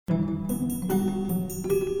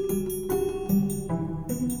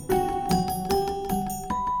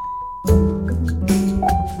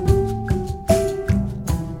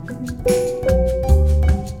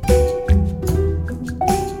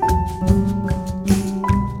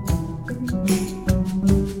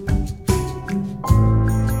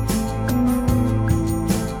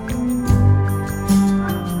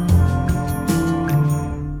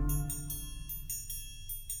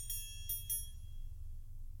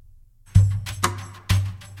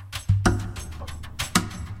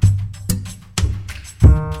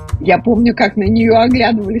Я помню, как на нее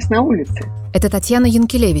оглядывались на улице. Это Татьяна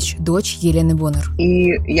Янкелевич, дочь Елены Боннэр.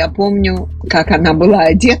 И я помню, как она была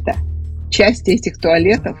одета. Часть этих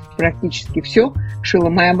туалетов, практически все, шила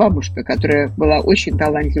моя бабушка, которая была очень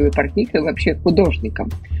талантливой портнихой, вообще художником.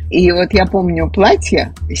 И вот я помню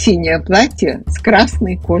платье, синее платье с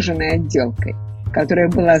красной кожаной отделкой, которая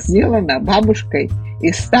была сделана бабушкой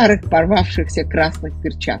из старых порвавшихся красных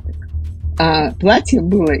перчаток. А платье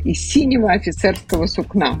было из синего офицерского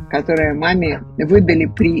сукна, которое маме выдали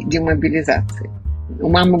при демобилизации. У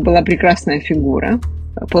мамы была прекрасная фигура,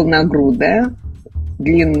 полногрудая,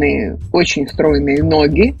 длинные, очень стройные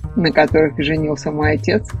ноги, на которых женился мой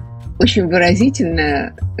отец. Очень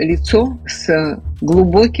выразительное лицо с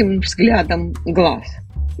глубоким взглядом глаз.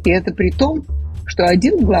 И это при том, что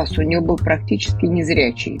один глаз у нее был практически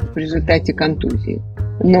незрячий в результате контузии.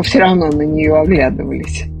 Но все равно на нее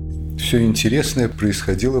оглядывались. Все интересное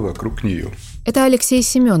происходило вокруг нее. Это Алексей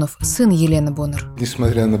Семенов, сын Елены Боннэр.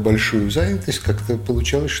 Несмотря на большую занятость, как-то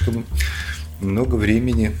получалось, что много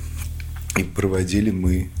времени и проводили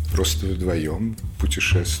мы просто вдвоем,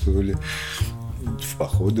 путешествовали, в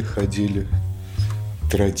походы ходили.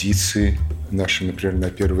 Традиции наши, например, на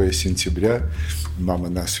 1 сентября мама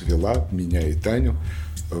нас вела, меня и Таню,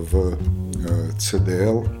 в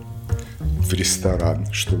ЦДЛ, в ресторан,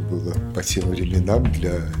 что было по тем временам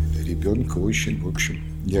для ребенка очень, в общем,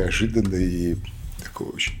 неожиданное и такое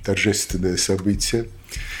очень торжественное событие.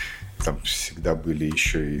 Там всегда были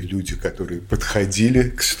еще и люди, которые подходили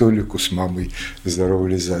к столику с мамой,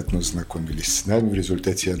 здоровались, заодно знакомились с нами. В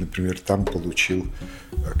результате я, например, там получил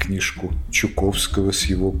книжку Чуковского с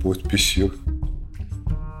его подписью.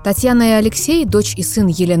 Татьяна и Алексей, дочь и сын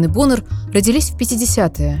Елены Боннэр, родились в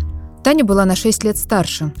 50-е. Таня была на 6 лет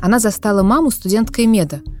старше. Она застала маму студенткой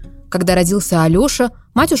меда. Когда родился Алеша,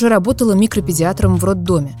 мать уже работала микропедиатром в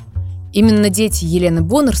роддоме. Именно дети Елены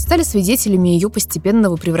Боннэр стали свидетелями ее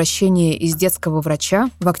постепенного превращения из детского врача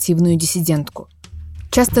в активную диссидентку.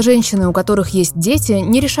 Часто женщины, у которых есть дети,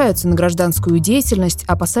 не решаются на гражданскую деятельность,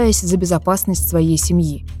 опасаясь за безопасность своей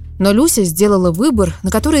семьи. Но Люся сделала выбор, на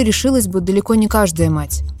который решилась бы далеко не каждая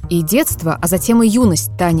мать. И детство, а затем и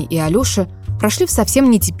юность Тани и Алеши прошли в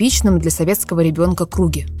совсем нетипичном для советского ребенка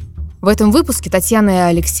круге. В этом выпуске Татьяна и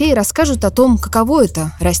Алексей расскажут о том, каково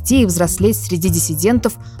это – расти и взрослеть среди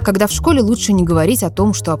диссидентов, когда в школе лучше не говорить о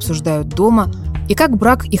том, что обсуждают дома, и как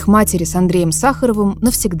брак их матери с Андреем Сахаровым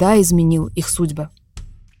навсегда изменил их судьбы.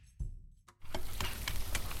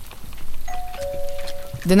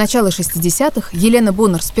 До начала 60-х Елена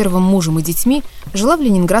Боннэр с первым мужем и детьми жила в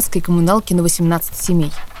ленинградской коммуналке на 18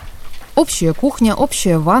 семей. Общая кухня,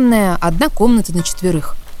 общая ванная, одна комната на 4.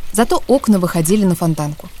 Зато окна выходили на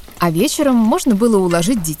фонтанку. А вечером можно было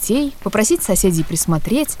уложить детей, попросить соседей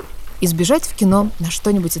присмотреть и сбежать в кино на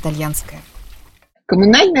что-нибудь итальянское.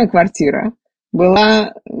 Коммунальная квартира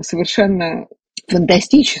была совершенно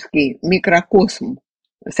фантастический микрокосм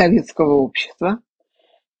советского общества.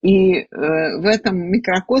 И в этом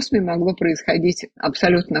микрокосме могло происходить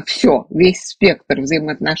абсолютно все, весь спектр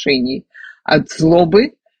взаимоотношений. От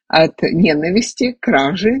злобы, от ненависти,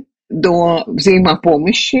 кражи, до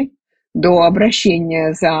взаимопомощи, до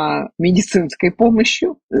обращения за медицинской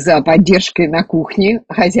помощью, за поддержкой на кухне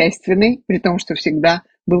хозяйственной, при том, что всегда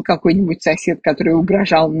был какой-нибудь сосед, который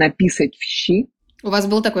угрожал написать в щи. У вас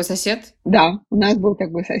был такой сосед? Да, у нас был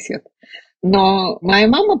такой сосед. Но моя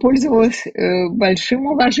мама пользовалась большим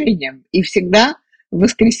уважением. И всегда в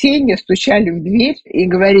воскресенье стучали в дверь и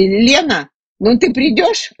говорили: «Лена, ну ты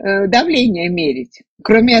придешь давление мерить?»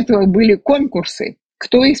 Кроме этого были конкурсы,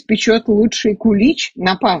 кто испечет лучший кулич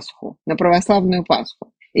на Пасху, на православную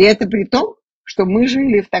Пасху. И это при том, что мы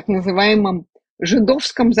жили в так называемом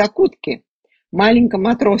жидовском закутке, маленьком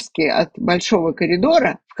отростке от большого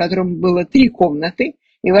коридора, в котором было 3 комнаты,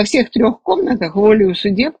 и во всех 3 комнатах волею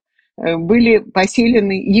судеб были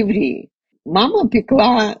поселены евреи. Мама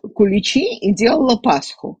пекла куличи и делала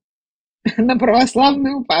Пасху на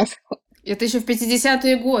православную Пасху. Это еще в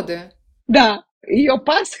 50-е годы. Да, ее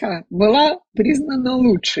Пасха была признана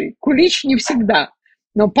лучшей. Кулич не всегда,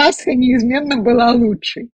 но Пасха неизменно была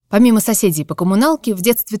лучшей. Помимо соседей по коммуналке, в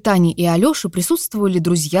детстве Тани и Алеши присутствовали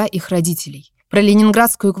друзья их родителей. Про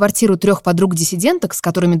ленинградскую квартиру 3 подруг-диссиденток, с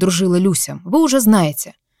которыми дружила Люся, вы уже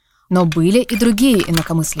знаете. Но были и другие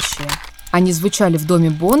инакомыслящие. Они звучали в доме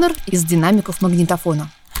Боннэр из динамиков магнитофона.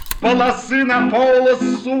 Полосы на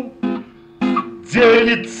полосу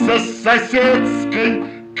делится соседской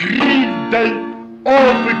кривдой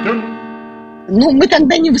опытом. Ну, мы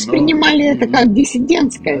тогда не воспринимали это как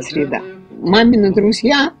диссидентская среда. Мамины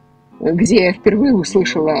друзья, где я впервые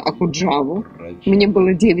услышала Акуджаву, мне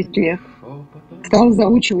было 9 лет. стала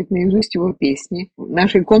заучивать наизусть его песни. В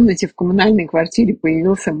нашей комнате в коммунальной квартире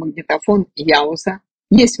появился магнитофон Яуза.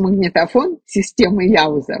 Есть магнитофон системы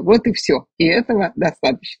Яуза, вот и все. И этого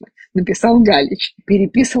достаточно. Написал Галич.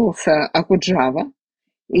 Переписывался Акуджава.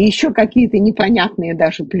 И еще какие-то непонятные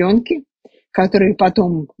даже пленки, которые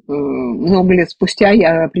потом, много лет спустя,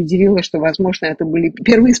 я определила, что, возможно, это были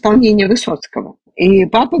первые исполнения Высоцкого. И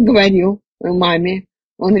папа говорил маме,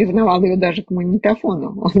 он ревновал ее даже к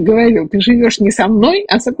магнитофону, он говорил: ты живешь не со мной,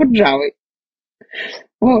 а с Акуджавой.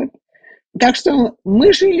 Вот. Так что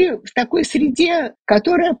мы жили в такой среде,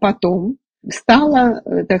 которая потом стала,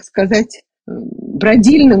 так сказать,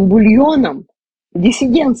 бродильным бульоном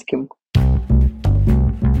диссидентским.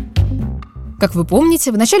 Как вы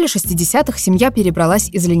помните, в начале 60-х семья перебралась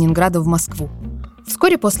из Ленинграда в Москву.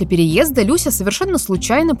 Вскоре после переезда Люся совершенно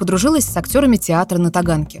случайно подружилась с актерами театра на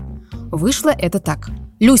Таганке. Вышло это так.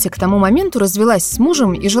 Люся к тому моменту развелась с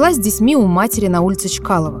мужем и жила с детьми у матери на улице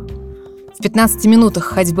Чкалова. В 15 минутах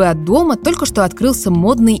ходьбы от дома только что открылся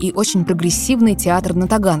модный и очень прогрессивный театр на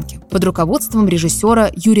Таганке под руководством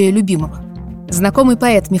режиссера Юрия Любимова. Знакомый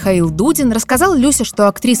поэт Михаил Дудин рассказал Люсе, что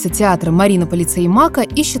актриса театра Марина Полицеймака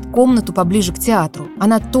ищет комнату поближе к театру.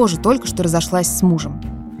 Она тоже только что разошлась с мужем.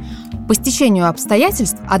 По стечению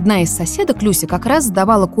обстоятельств одна из соседок Люси как раз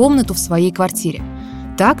сдавала комнату в своей квартире.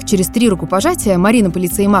 Так, через 3 рукопожатия Марина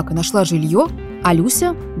Полицеймака нашла жилье, а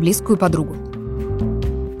Люся – близкую подругу.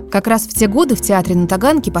 Как раз в те годы в театре на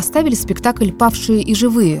Таганке поставили спектакль «Павшие и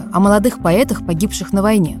живые» о молодых поэтах, погибших на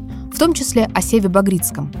войне, в том числе о Севе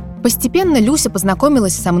Багрицком. Постепенно Люся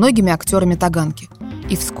познакомилась со многими актерами Таганки.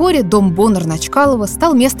 И вскоре дом Боннэр на Чкалова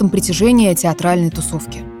стал местом притяжения театральной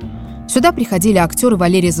тусовки. Сюда приходили актеры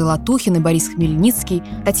Валерий Золотухин и Борис Хмельницкий,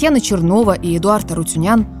 Татьяна Чернова и Эдуард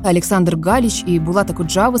Арутюнян, Александр Галич и Булат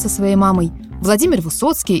Акуджава со своей мамой, Владимир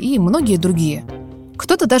Высоцкий и многие другие.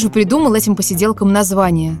 Кто-то даже придумал этим посиделкам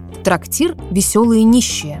название «Трактир «Веселые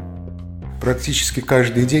нищие». Практически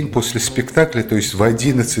каждый день после спектакля, то есть в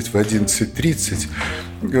 11:30,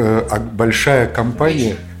 большая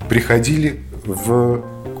компания приходили в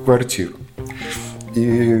квартиру.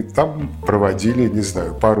 И там проводили, не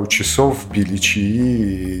знаю, пару часов, пили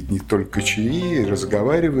чаи, и не только чаи,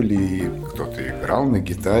 разговаривали, и кто-то играл на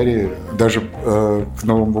гитаре. Даже к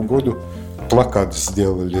Новому году плакат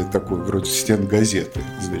сделали такой, вроде стен газеты,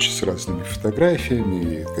 значит, с разными фотографиями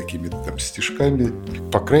и какими-то там стишками.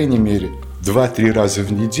 По крайней мере, 2-3 раза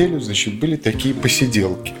в неделю, значит, были такие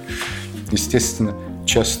посиделки. Естественно,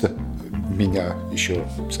 часто меня еще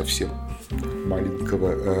совсем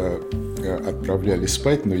маленького отправляли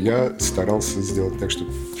спать, но я старался сделать так,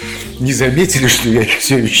 чтобы не заметили, что я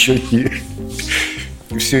все еще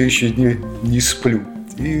не сплю.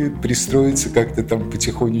 И пристроиться как-то там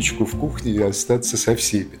потихонечку в кухне и остаться со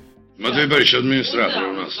всеми. Матвей Борисович, администратор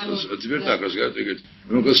у нас. А теперь так разговаривает и говорит: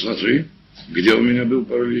 ну-ка смотри, где у меня был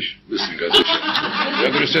паралич? Быстренько отвечай. Я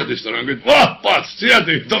говорю, с этой стороны. Он говорит: вот, пац, с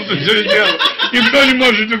этой, в том-то все и дело. Никто не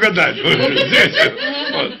может угадать. Здесь.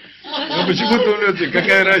 Вот. Но почему-то у людей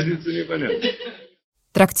какая разница, непонятно.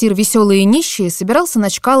 Трактир «Веселые нищие» собирался на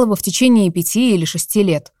Чкалова в течение 5 или 6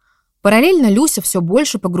 лет. Параллельно Люся все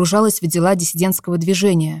больше погружалась в дела диссидентского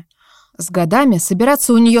движения. С годами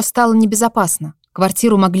собираться у нее стало небезопасно.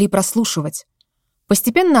 Квартиру могли прослушивать.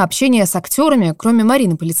 Постепенно общение с актерами, кроме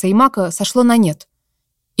Марины Полицеймака, сошло на нет.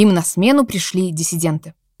 Им на смену пришли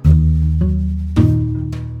диссиденты.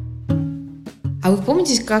 А вы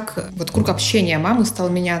помните, как круг общения мамы стал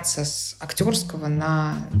меняться с актерского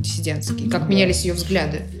на диссидентский? Как менялись ее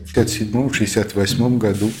взгляды? В 1967-1968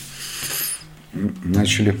 году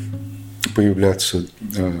начали появляться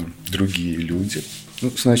другие люди.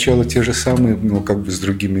 Сначала те же самые, но с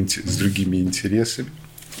другими интересами,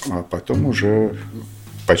 а потом уже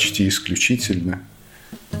почти исключительно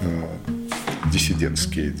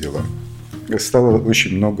диссидентские дела. Стало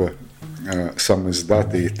очень много сам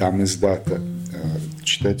издата и там издата.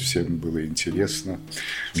 Читать всем было интересно.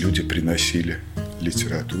 Люди приносили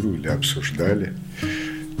литературу или обсуждали.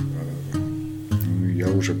 Я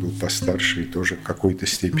уже был постарше и тоже в какой-то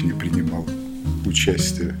степени принимал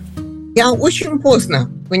участие. Я очень поздно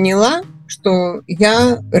поняла, что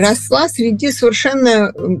я росла среди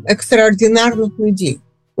совершенно экстраординарных людей,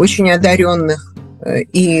 очень одаренных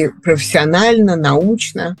и профессионально,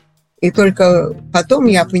 научно. И только потом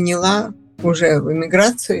я поняла уже в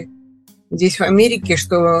эмиграции, здесь в Америке,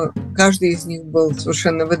 что каждый из них был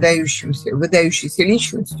совершенно выдающейся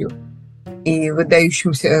личностью и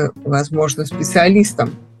выдающимся, возможно,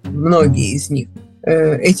 специалистом, многие из них.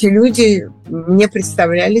 Эти люди мне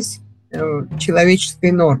представлялись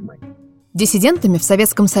человеческой нормой. Диссидентами в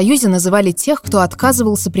Советском Союзе называли тех, кто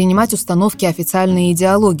отказывался принимать установки официальной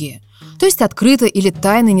идеологии, то есть открыто или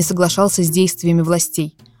тайно не соглашался с действиями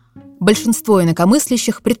властей. Большинство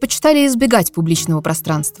инакомыслящих предпочитали избегать публичного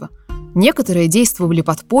пространства. Некоторые действовали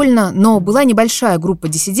подпольно, но была небольшая группа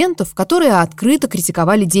диссидентов, которые открыто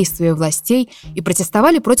критиковали действия властей и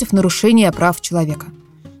протестовали против нарушения прав человека.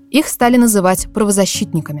 Их стали называть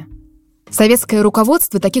правозащитниками. Советское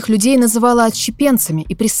руководство таких людей называло отщепенцами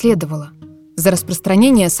и преследовало. За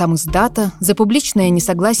распространение сам-издата, за публичное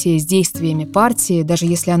несогласие с действиями партии, даже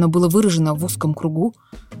если оно было выражено в узком кругу,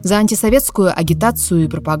 за антисоветскую агитацию и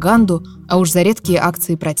пропаганду, а уж за редкие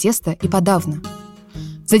акции протеста и подавно.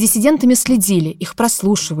 За диссидентами следили, их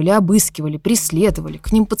прослушивали, обыскивали, преследовали,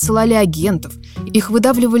 к ним подсылали агентов, их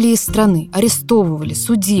выдавливали из страны, арестовывали,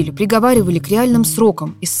 судили, приговаривали к реальным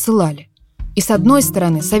срокам и ссылали. И с одной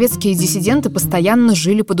стороны, советские диссиденты постоянно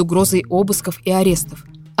жили под угрозой обысков и арестов,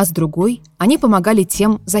 а с другой они помогали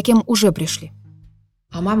тем, за кем уже пришли.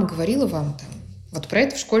 А мама говорила вам там, вот про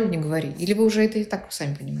это в школе не говори? Или вы уже это и так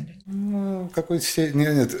сами понимали?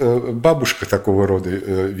 Нет, бабушка такого рода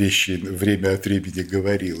вещи время от времени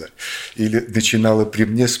говорила. Или начинала при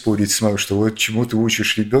мне спорить с мамой, что вот чему ты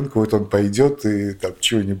учишь ребенка, вот он пойдет и там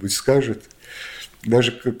чего-нибудь скажет.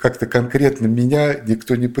 Даже как-то конкретно меня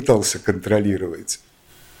никто не пытался контролировать.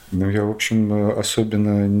 Но я, в общем,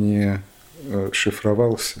 особенно не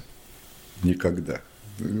шифровался никогда.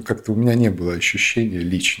 Как-то у меня не было ощущения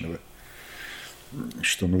личного,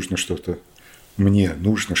 что мне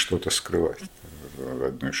нужно что-то скрывать. В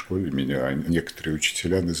одной школе меня некоторые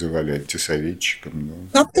учителя называли антисоветчиком.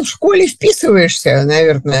 Как ты в школе вписываешься,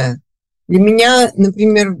 наверное? Для меня,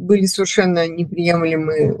 например, были совершенно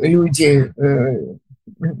неприемлемые люди,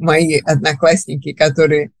 мои одноклассники,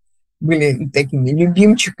 которые были такими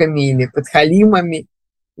любимчиками или подхалимами,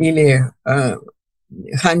 или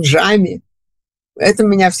ханжами. Это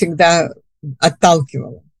меня всегда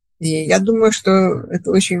отталкивало. И я думаю, что это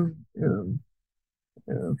очень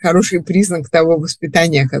хороший признак того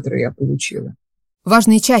воспитания, которое я получила.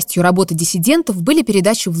 Важной частью работы диссидентов были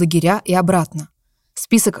передачи в лагеря и обратно.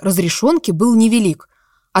 Список разрешенки был невелик.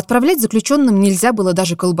 Отправлять заключенным нельзя было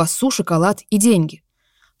даже колбасу, шоколад и деньги.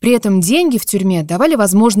 При этом деньги в тюрьме давали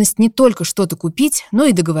возможность не только что-то купить, но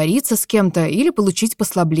и договориться с кем-то или получить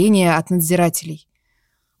послабление от надзирателей.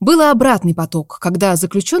 Был и обратный поток, когда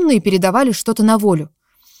заключенные передавали что-то на волю.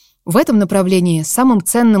 В этом направлении самым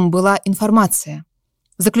ценным была информация.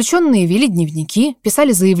 Заключенные вели дневники,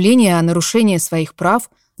 писали заявления о нарушении своих прав,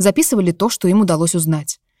 записывали то, что им удалось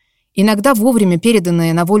узнать. Иногда вовремя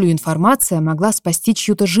переданная на волю информация могла спасти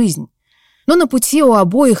чью-то жизнь. Но на пути у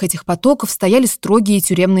обоих этих потоков стояли строгие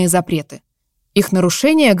тюремные запреты. Их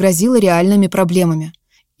нарушение грозило реальными проблемами.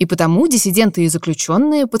 И потому диссиденты и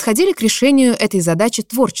заключенные подходили к решению этой задачи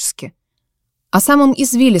творчески. О самом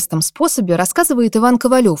извилистом способе рассказывает Иван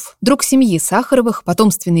Ковалев, друг семьи Сахаровых,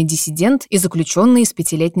 потомственный диссидент и заключенный с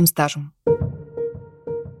 5-летним стажем.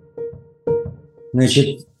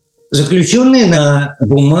 Значит, заключенные на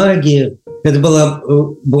бумаге, это была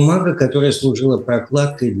бумага, которая служила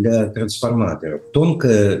прокладкой для трансформаторов,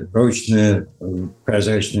 тонкая, прочная,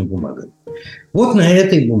 прозрачная бумага. Вот на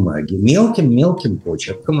этой бумаге мелким-мелким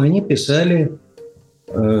почерком они писали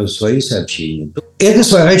свои сообщения. Это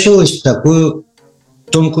сворачивалось в такую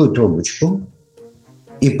тонкую трубочку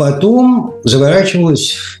и потом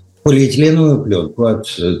заворачивалось в полиэтиленовую пленку от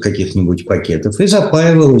каких-нибудь пакетов и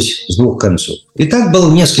запаивалось с двух концов. И так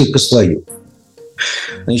было несколько слоев.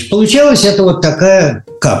 Значит, получалась это вот такая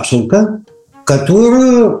капсулка,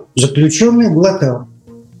 которую заключенный глотал.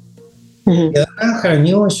 И она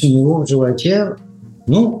хранилась у него в животе,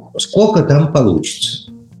 сколько там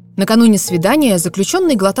получится. Накануне свидания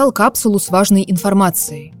заключенный глотал капсулу с важной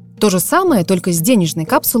информацией. То же самое, только с денежной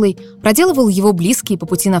капсулой, проделывал его близкий по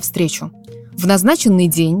пути навстречу. В назначенный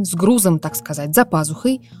день, с грузом, так сказать, за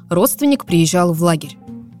пазухой, родственник приезжал в лагерь.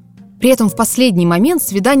 При этом в последний момент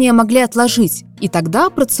свидания могли отложить, и тогда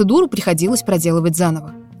процедуру приходилось проделывать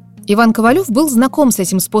заново. Иван Ковалев был знаком с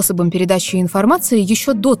этим способом передачи информации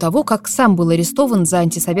еще до того, как сам был арестован за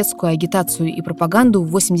антисоветскую агитацию и пропаганду в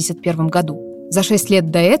 1981 году. За 6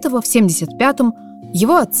 лет до этого, в 1975-м,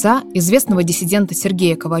 его отца, известного диссидента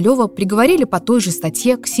Сергея Ковалева, приговорили по той же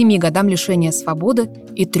статье к 7 годам лишения свободы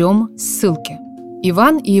и 3 ссылки.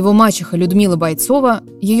 Иван и его мачеха Людмила Бойцова,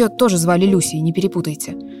 ее тоже звали Люсей, не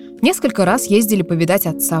перепутайте, несколько раз ездили повидать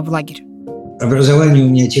отца в лагерь. Образование у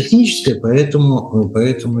меня техническое,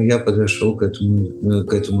 поэтому я подошел к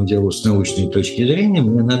этому делу с научной точки зрения.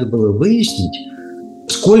 Мне надо было выяснить,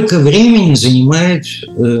 сколько времени занимает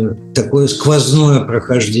такое сквозное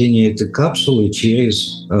прохождение этой капсулы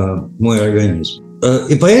через мой организм.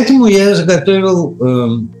 И поэтому я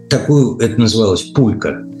заготовил такую, это называлось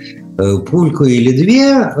пулька. пульку или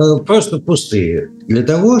две, просто пустые, для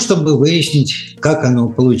того, чтобы выяснить, как оно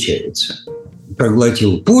получается.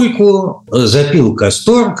 Проглотил пульку, запил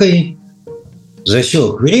касторкой,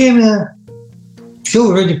 засек время, все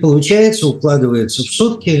вроде получается, укладывается в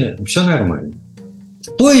сутки, все нормально.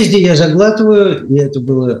 В поезде я заглатываю, и это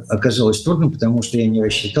оказалось трудно, потому что я не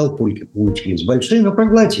рассчитал, пульки получились большие, но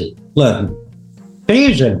проглотил. Ладно.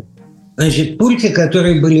 Приезжаем. Значит, пульки,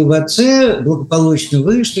 которые были в отце, благополучно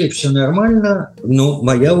вышли, все нормально. Ну,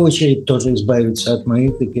 моя очередь тоже избавиться от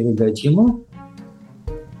моих и передать ему.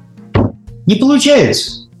 Не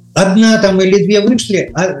получается. Одна там или две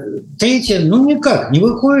вышли, а третья, никак, не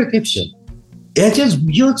выходит, и все. И отец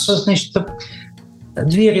бьется, значит,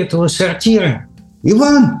 дверь этого сортира.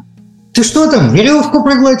 «Иван, ты что там, веревку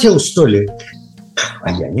проглотил, что ли?»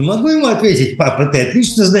 А я не могу ему ответить: «Папа, ты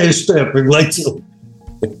отлично знаешь, что я проглотил».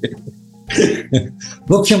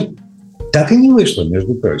 В общем, так и не вышло,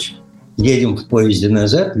 между прочим. Едем в поезде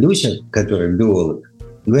назад, Люся, которая биолог,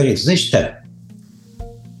 говорит: «Значит так,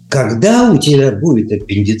 когда у тебя будет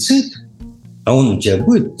аппендицит, а он у тебя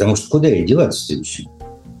будет, потому что куда ей деваться-то еще,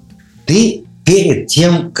 ты перед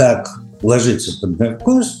тем, как ложиться под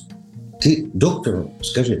наркоз, ты доктору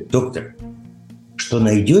скажи: доктор, что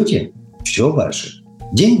найдете, все ваше.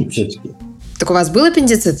 Деньги все-таки». Так у вас был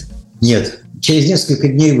аппендицит? Нет, через несколько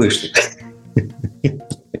дней вышли.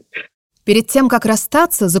 Перед тем, как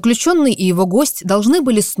расстаться, заключенный и его гость должны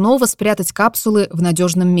были снова спрятать капсулы в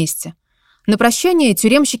надежном месте. На прощание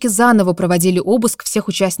тюремщики заново проводили обыск всех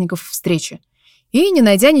участников встречи. И, не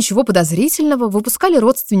найдя ничего подозрительного, выпускали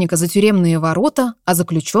родственника за тюремные ворота, а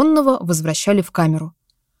заключенного возвращали в камеру.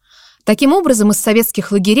 Таким образом, из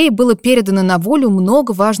советских лагерей было передано на волю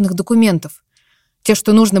много важных документов. Те,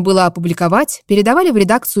 что нужно было опубликовать, передавали в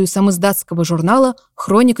редакцию самиздатского журнала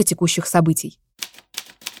 «Хроника текущих событий».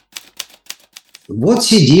 Вот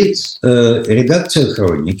сидит редакция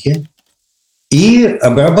 «Хроники» и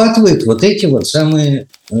обрабатывает вот эти вот самые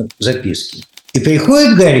записки. И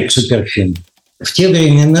приходит Гарик Суперфин. В те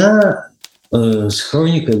времена с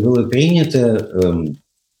 «Хроникой» было принято,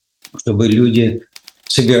 чтобы люди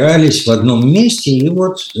собирались в одном месте, и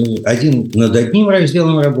вот один над одним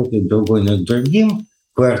разделом работает, другой над другим.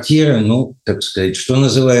 Квартира, так сказать, что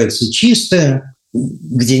называется, чистая,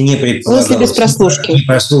 где не предполагалось без прослушки. Ни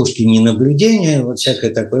прослушки, ни наблюдения, вот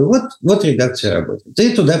всякое такое. Вот редакция работает. И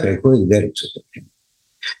туда приходит Гарик Суперфин.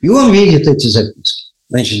 И он видит эти записки.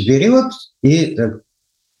 Значит, берет и так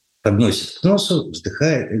подносит к носу,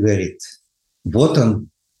 вздыхает и говорит: вот он,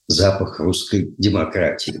 запах русской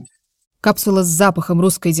демократии. Капсула с запахом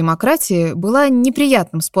русской демократии была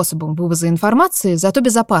неприятным способом вывоза информации, зато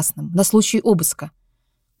безопасным, на случай обыска.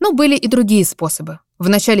 Но были и другие способы. В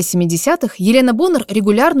начале 70-х Елена Боннэр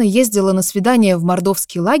регулярно ездила на свидания в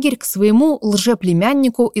мордовский лагерь к своему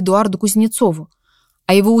лжеплемяннику Эдуарду Кузнецову.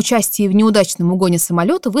 О его участии в неудачном угоне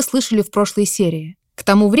самолета вы слышали в прошлой серии. К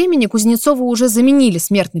тому времени Кузнецову уже заменили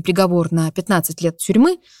смертный приговор на 15 лет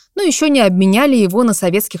тюрьмы, но еще не обменяли его на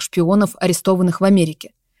советских шпионов, арестованных в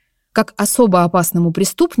Америке. Как особо опасному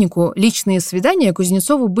преступнику личные свидания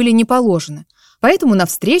Кузнецову были не положены, поэтому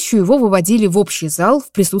навстречу его выводили в общий зал в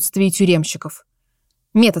присутствии тюремщиков.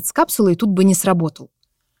 Метод с капсулой тут бы не сработал.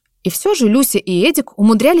 И все же Люся и Эдик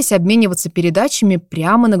умудрялись обмениваться передачами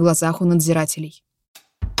прямо на глазах у надзирателей.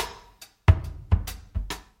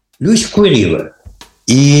 Люся курила,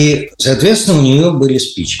 и, соответственно, у нее были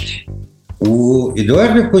спички. У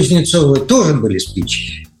Эдуарда Кузнецова тоже были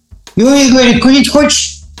спички. И он ей говорит: курить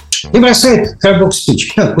хочешь? И бросает коробок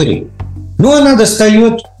спичек. На, кури. Она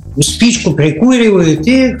достает спичку, прикуривает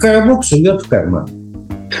и коробок сует в карман.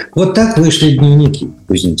 Вот так вышли дневники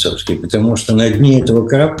кузнецовские, потому что на дне этого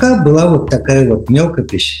коробка была вот такая вот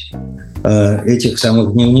мелкопись этих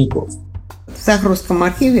самых дневников. В Сахаровском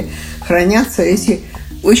архиве хранятся эти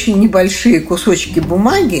очень небольшие кусочки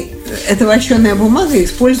бумаги. Эта вощеная бумага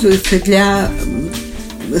используется для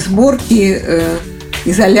сборки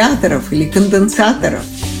изоляторов или конденсаторов,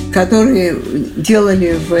 которые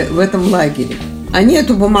делали в этом лагере. Они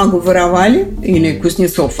эту бумагу воровали, или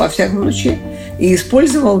Кузнецов, во всяком случае, и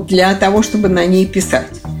использовал для того, чтобы на ней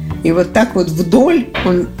писать. И вот так вот вдоль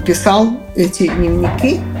он писал эти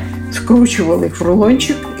дневники, скручивал их в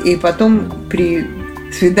рулончик и потом при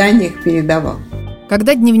свиданиях передавал.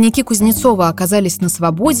 Когда дневники Кузнецова оказались на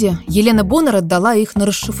свободе, Елена Боннэр отдала их на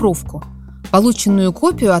расшифровку. Полученную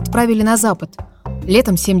копию отправили на Запад.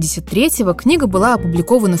 Летом 1973-го книга была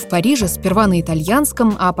опубликована в Париже сперва на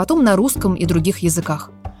итальянском, а потом на русском и других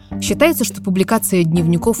языках. Считается, что публикация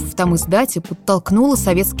дневников в том издате подтолкнула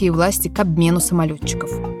советские власти к обмену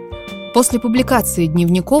самолетчиков. После публикации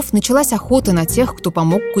дневников началась охота на тех, кто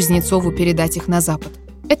помог Кузнецову передать их на Запад.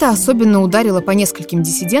 Это особенно ударило по нескольким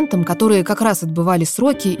диссидентам, которые как раз отбывали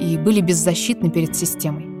сроки и были беззащитны перед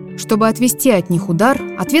системой. Чтобы отвести от них удар,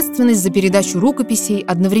 ответственность за передачу рукописей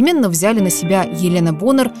одновременно взяли на себя Елена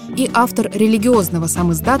Боннэр и автор религиозного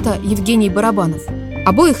самиздата Евгений Барабанов.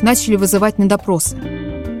 Обоих начали вызывать на допросы.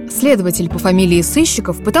 Следователь по фамилии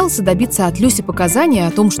Сыщиков пытался добиться от Люси показания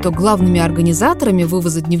о том, что главными организаторами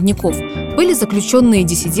вывоза дневников были заключенные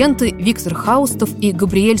диссиденты Виктор Хаустов и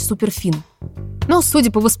Габриэль Суперфин. Но,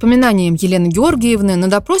 судя по воспоминаниям Елены Георгиевны, на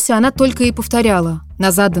допросе она только и повторяла: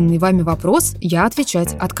 «На заданный вами вопрос я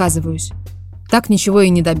отвечать отказываюсь». Так, ничего и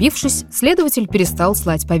не добившись, следователь перестал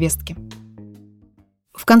слать повестки.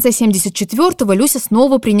 В конце 1974-го Люся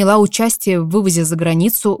снова приняла участие в вывозе за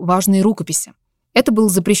границу важной рукописи. Это был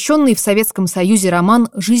запрещенный в Советском Союзе роман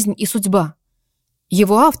 «Жизнь и судьба».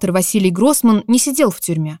 Его автор Василий Гроссман не сидел в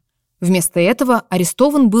тюрьме. Вместо этого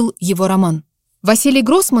арестован был его роман. Василий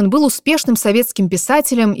Гроссман был успешным советским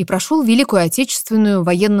писателем и прошел Великую Отечественную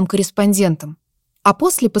военным корреспондентом. А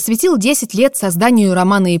после посвятил 10 лет созданию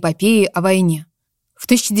романа-эпопеи о войне. В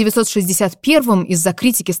 1961-м из-за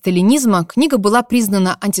критики сталинизма книга была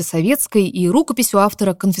признана антисоветской, и рукопись у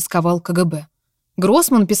автора конфисковал КГБ.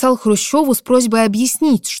 Гроссман писал Хрущеву с просьбой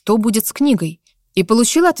объяснить, что будет с книгой, и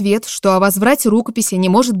получил ответ, что о возврате рукописи не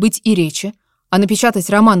может быть и речи, а напечатать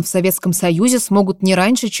роман в Советском Союзе смогут не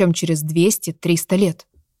раньше, чем через 200-300 лет.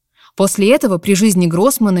 После этого при жизни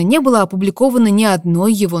Гроссмана не было опубликовано ни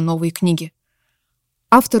одной его новой книги.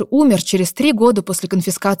 Автор умер через 3 года после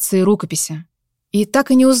конфискации рукописи. И так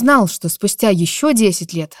и не узнал, что спустя еще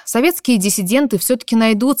 10 лет советские диссиденты все-таки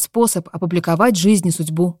найдут способ опубликовать жизнь и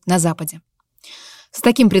судьбу на Западе. С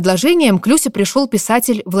таким предложением к Люсе пришел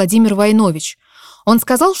писатель Владимир Войнович. Он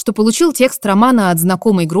сказал, что получил текст романа от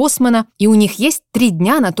знакомой Гроссмана, и у них есть 3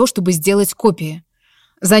 дня на то, чтобы сделать копии.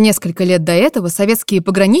 За несколько лет до этого советские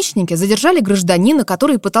пограничники задержали гражданина,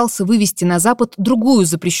 который пытался вывезти на Запад другую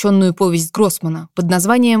запрещенную повесть Гроссмана под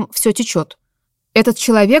названием «Все течет». Этот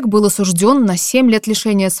человек был осужден на 7 лет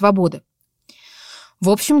лишения свободы.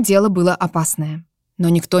 В общем, дело было опасное, но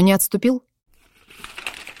никто не отступил.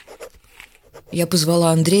 Я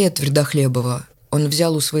позвала Андрея Твердохлебова. Он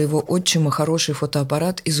взял у своего отчима хороший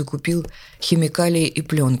фотоаппарат и закупил химикалии и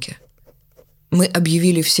пленки. Мы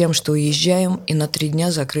объявили всем, что уезжаем, и на 3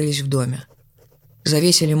 дня закрылись в доме.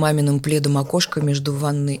 Завесили маминым пледом окошко между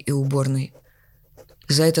ванной и уборной.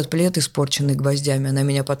 За этот плед, испорченный гвоздями, она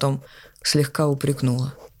меня потом слегка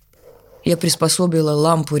упрекнула. Я приспособила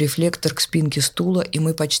лампу-рефлектор к спинке стула, и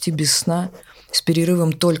мы почти без сна, с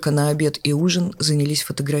перерывом только на обед и ужин, занялись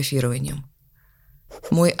фотографированием.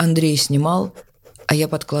 Мой Андрей снимал, а я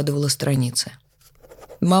подкладывала страницы.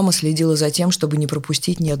 Мама следила за тем, чтобы не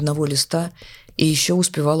пропустить ни одного листа, и еще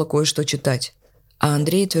успевала кое-что читать. А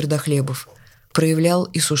Андрей Твердохлебов проявлял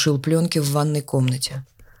и сушил пленки в ванной комнате.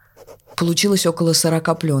 Получилось около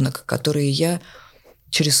 40 пленок, которые я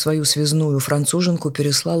через свою связную француженку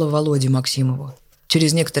переслала Володе Максимову.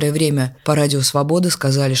 Через некоторое время по радио «Свобода»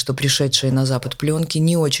 сказали, что пришедшие на Запад пленки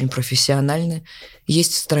не очень профессиональны,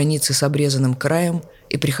 есть страницы с обрезанным краем,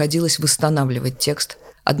 и приходилось восстанавливать текст,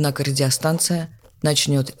 однако радиостанция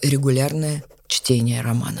начнет регулярное чтение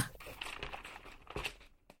романа.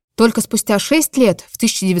 Только спустя 6 лет, в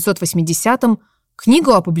 1980-м,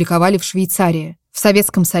 книгу опубликовали в Швейцарии. В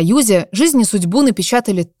Советском Союзе «Жизнь и судьбу»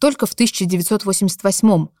 напечатали только в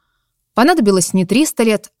 1988-м. Понадобилось не 300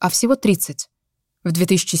 лет, а всего 30. В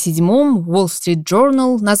 2007-м Wall Street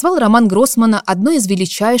Journal назвал роман Гроссмана одной из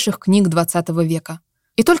величайших книг XX века.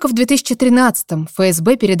 И только в 2013-м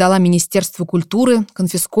ФСБ передала Министерству культуры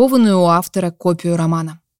конфискованную у автора копию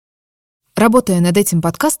романа. Работая над этим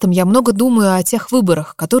подкастом, я много думаю о тех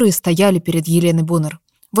выборах, которые стояли перед Еленой Боннэр.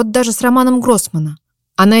 Вот даже с романом Гроссмана.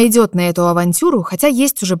 Она идет на эту авантюру, хотя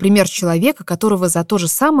есть уже пример человека, которого за то же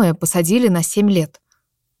самое посадили на 7 лет.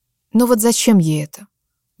 Но вот зачем ей это?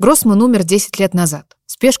 Гроссман умер 10 лет назад.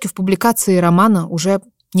 Спешки в публикации романа уже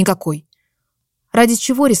никакой. Ради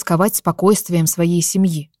чего рисковать спокойствием своей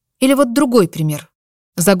семьи? Или вот другой пример.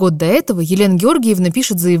 За год до этого Елена Георгиевна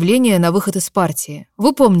пишет заявление на выход из партии.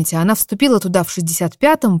 Вы помните, она вступила туда в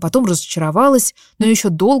 65-м, потом разочаровалась, но еще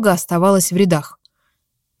долго оставалась в рядах.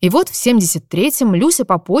 И вот в 73-м Люся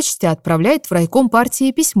по почте отправляет в райком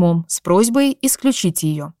партии письмом с просьбой исключить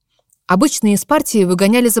ее. Обычно из партии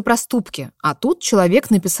выгоняли за проступки, а тут человек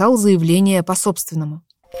написал заявление по-собственному.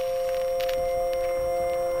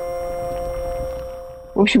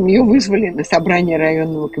 В общем, ее вызвали на собрание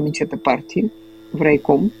районного комитета партии в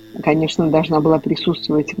райком. Конечно, должна была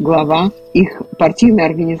присутствовать глава их партийной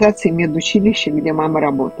организации медучилища, где мама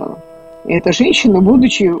работала. И эта женщина,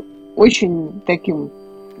 будучи очень таким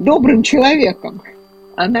добрым человеком,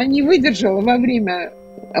 она не выдержала во время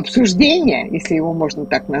обсуждения, если его можно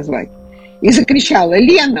так назвать, и закричала: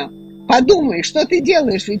 «Лена, подумай, что ты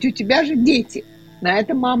делаешь, ведь у тебя же дети». На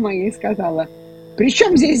это мама ей сказала: «При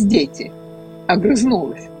чем здесь дети?»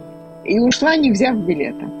 Огрызнулась и ушла, не взяв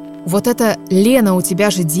билета. Вот это «Лена, у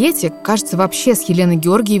тебя же дети», кажется, вообще с Еленой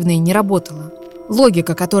Георгиевной не работала.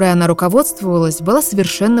 Логика, которой она руководствовалась, была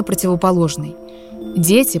совершенно противоположной.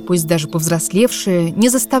 Дети, пусть даже повзрослевшие, не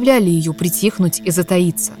заставляли ее притихнуть и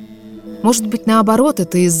затаиться. Может быть, наоборот,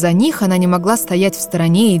 это из-за них она не могла стоять в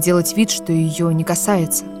стороне и делать вид, что ее не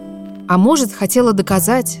касается. А может, хотела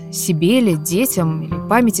доказать себе или детям, или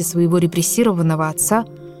памяти своего репрессированного отца,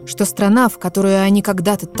 что страна, в которую они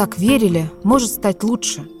когда-то так верили, может стать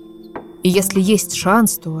лучше. И если есть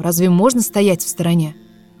шанс, то разве можно стоять в стороне?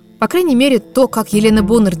 По крайней мере, то, как Елена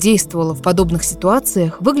Боннэр действовала в подобных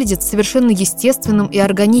ситуациях, выглядит совершенно естественным и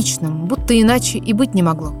органичным, будто иначе и быть не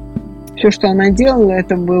могло. Все, что она делала,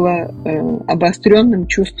 это было обостренным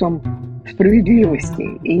чувством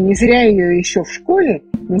справедливости. И не зря ее еще в школе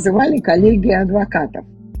называли коллегией адвокатов.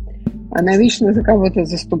 Она вечно за кого-то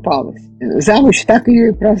заступалась. Завуч так ее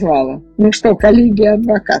и прозвала. Ну что, коллегия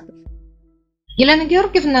адвокатов. Елена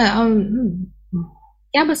Георгиевна,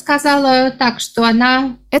 я бы сказала так, что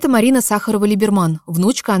она... Это Марина Сахарова-Либерман,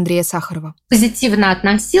 внучка Андрея Сахарова. Позитивно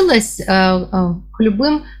относилась к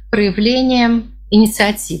любым проявлениям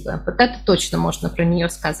инициативы. Вот это точно можно про нее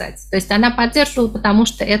сказать. То есть она поддерживала, потому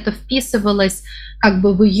что это вписывалось как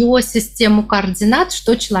бы в ее систему координат,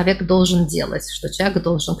 что человек должен делать, что человек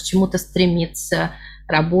должен к чему-то стремиться,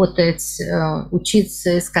 работать,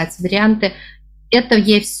 учиться, искать варианты. Это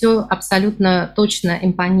ей все абсолютно точно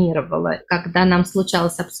импонировало. Когда нам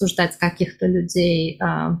случалось обсуждать каких-то людей,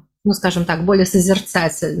 ну, скажем так, более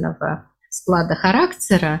созерцательного склада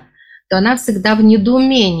характера, то она всегда в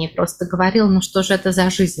недоумении просто говорила: ну что же это за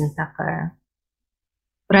жизнь такая?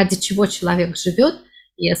 Ради чего человек живет,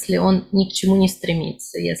 если он ни к чему не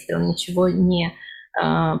стремится, если он ничего не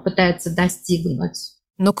пытается достигнуть?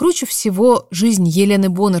 Но круче всего жизнь Елены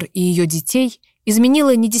Боннэр и ее детей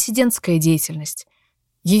изменила не диссидентская деятельность.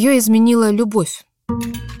 Ее изменила любовь.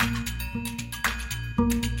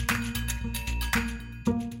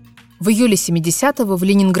 В июле 70-го в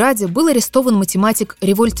Ленинграде был арестован математик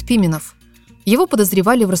Револьт Пименов. Его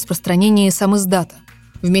подозревали в распространении самиздата.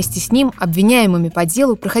 Вместе с ним обвиняемыми по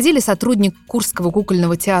делу проходили сотрудник Курского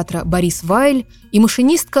кукольного театра Борис Вайль и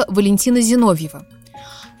машинистка Валентина Зиновьева.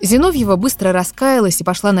 Зиновьева быстро раскаялась и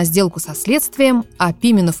пошла на сделку со следствием, а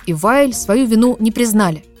Пименов и Вайль свою вину не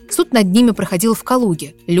признали. Суд над ними проходил в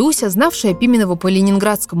Калуге. Люся, знавшая Пименова по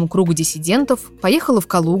ленинградскому кругу диссидентов, поехала в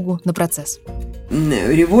Калугу на процесс.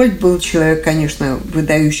 Револьт был человек, конечно,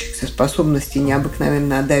 выдающихся способностей,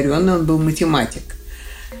 необыкновенно одаренный. Он был математик.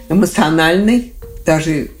 Эмоциональный,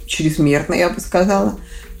 даже чрезмерно, я бы сказала.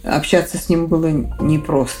 Общаться с ним было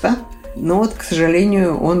непросто. Но вот, к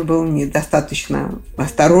сожалению, он был недостаточно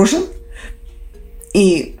осторожен.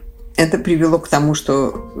 И это привело к тому,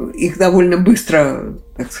 что их довольно быстро,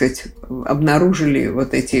 так сказать, обнаружили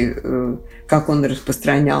вот эти, как он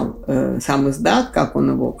распространял самиздат, как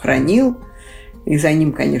он его хранил. И за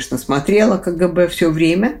ним, конечно, смотрела КГБ все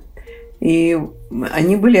время. И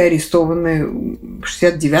они были арестованы в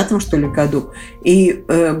 69-м, что ли, году. И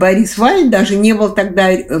Борис Вайль даже не был тогда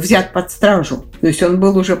взят под стражу. То есть он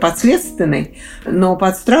был уже подследственный, но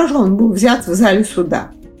под стражу он был взят в зале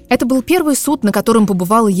суда. Это был первый суд, на котором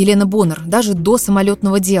побывала Елена Боннэр, даже до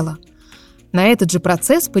самолетного дела. На этот же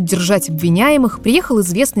процесс поддержать обвиняемых приехал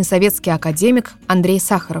известный советский академик Андрей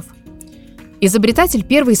Сахаров. Изобретатель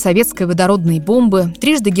первой советской водородной бомбы,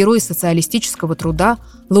 трижды герой социалистического труда,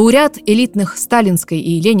 лауреат элитных Сталинской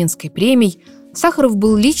и Ленинской премий, Сахаров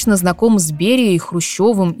был лично знаком с Берией,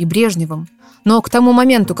 Хрущевым и Брежневым. Но к тому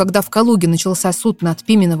моменту, когда в Калуге начался суд над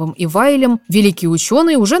Пименовым и Вайлем, великий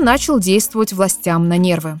ученый уже начал действовать властям на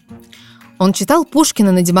нервы. Он читал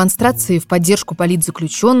Пушкина на демонстрации в поддержку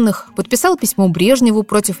политзаключенных, подписал письмо Брежневу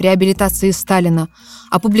против реабилитации Сталина,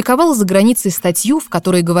 опубликовал за границей статью, в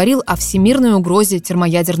которой говорил о всемирной угрозе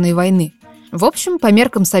термоядерной войны. В общем, по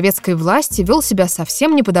меркам советской власти вел себя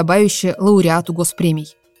совсем неподобающе лауреату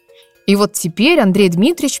госпремий. И вот теперь Андрей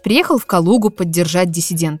Дмитриевич приехал в Калугу поддержать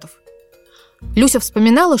диссидентов. Люся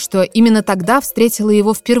вспоминала, что именно тогда встретила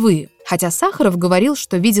его впервые, хотя Сахаров говорил,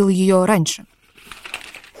 что видел ее раньше.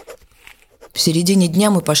 В середине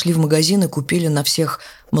дня мы пошли в магазин и купили на всех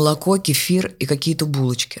молоко, кефир и какие-то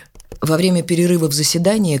булочки. Во время перерыва в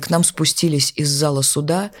заседании к нам спустились из зала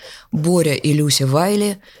суда Боря и Люся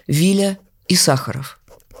Вайли, Виля и Сахаров.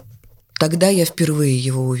 Тогда я впервые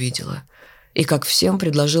его увидела. И, как всем,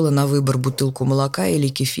 предложила на выбор бутылку молока или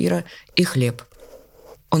кефира и хлеб.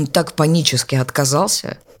 Он так панически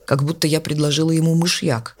отказался, как будто я предложила ему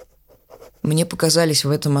мышьяк. Мне показались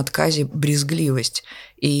в этом отказе брезгливость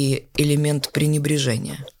и элемент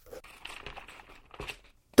пренебрежения.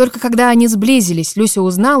 Только когда они сблизились, Люся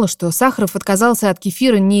узнала, что Сахаров отказался от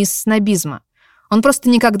кефира не из снобизма. Он просто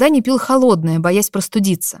никогда не пил холодное, боясь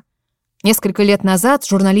простудиться. Несколько лет назад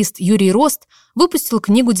журналист Юрий Рост выпустил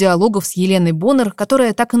книгу диалогов с Еленой Боннэр,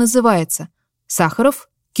 которая так и называется «Сахаров.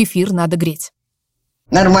 Кефир надо греть».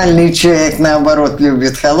 Нормальный человек, наоборот,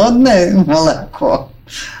 любит холодное молоко,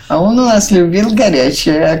 а он у нас любил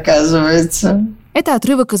горячее, оказывается. Это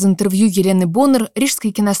отрывок из интервью Елены Боннэр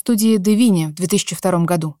рижской киностудии «Девине» в 2002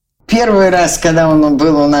 году. Первый раз, когда он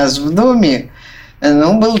был у нас в доме,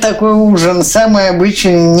 был такой ужин, самый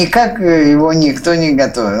обычный, никак его никто не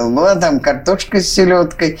готовил. Была там картошка с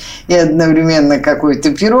селедкой и одновременно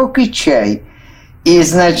какой-то пирог и чай. И,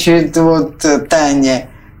 значит, вот Таня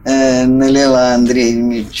налила Андрею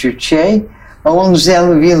Дмитриевичу чай, а он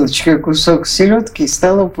взял вилочкой кусок селедки и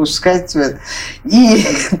стал опускать в это. И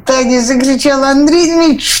Таня закричала: Андрей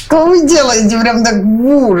Дмитриевич, что вы делаете? Прям так в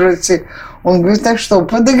ужасе. Он говорит: а что,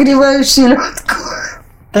 подогреваю селедку.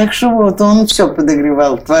 Так что вот он все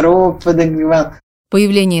подогревал, творог подогревал.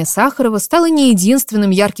 Появление Сахарова стало не единственным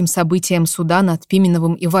ярким событием суда над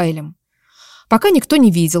Пименовым и Вайлем. Пока никто не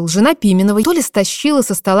видел, жена Пименовой то ли стащила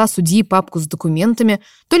со стола судьи папку с документами,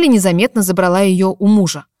 то ли незаметно забрала ее у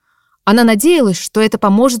мужа. Она надеялась, что это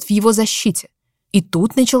поможет в его защите. И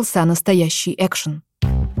тут начался настоящий экшен.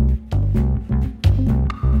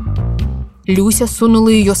 Люся сунула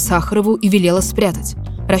ее Сахарову и велела спрятать.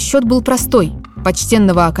 Расчет был простой.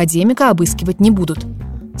 Почтенного академика обыскивать не будут.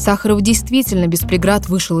 Сахаров действительно без преград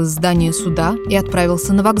вышел из здания суда и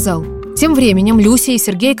отправился на вокзал. Тем временем Люся и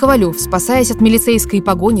Сергей Ковалев, спасаясь от милицейской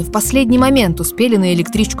погони, в последний момент успели на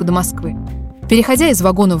электричку до Москвы. Переходя из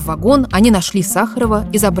вагона в вагон, они нашли Сахарова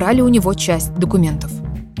и забрали у него часть документов.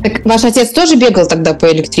 Так ваш отец тоже бегал тогда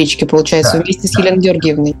по электричке, получается, да, вместе с Еленой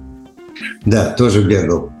Георгиевной? Да, тоже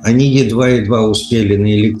бегал. Они едва-едва успели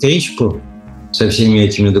на электричку со всеми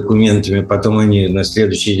этими документами, потом они на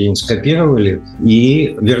следующий день скопировали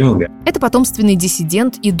и вернули. Это потомственный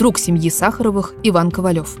диссидент и друг семьи Сахаровых Иван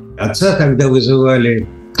Ковалев. Отца тогда вызывали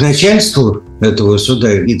к начальству этого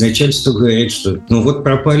суда, и начальство говорит, что вот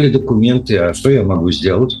пропали документы, а что я могу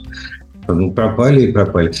сделать? Пропали и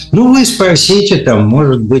пропали. Вы спросите, там,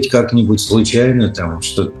 может быть, как-нибудь случайно, там,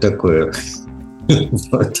 что-то такое.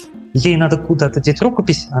 Вот. Ей надо куда-то деть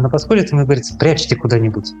рукопись, она подходит и говорит: спрячьте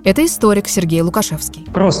куда-нибудь. Это историк Сергей Лукашевский.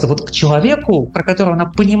 Просто вот к человеку, про которого она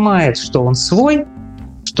понимает, что он свой,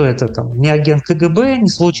 что это там не агент КГБ, не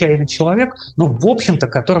случайный человек, но, в общем-то,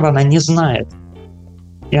 которого она не знает.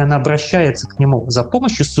 И она обращается к нему за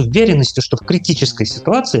помощью с уверенностью, что в критической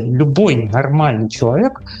ситуации любой нормальный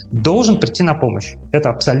человек должен прийти на помощь.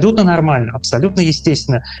 Это абсолютно нормально, абсолютно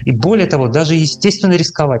естественно. И более того, даже естественно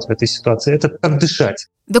рисковать в этой ситуации. Это как дышать.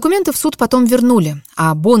 Документы в суд потом вернули,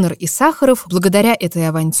 а Боннэр и Сахаров, благодаря этой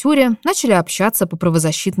авантюре, начали общаться по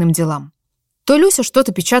правозащитным делам. То Люся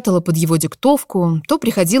что-то печатала под его диктовку, то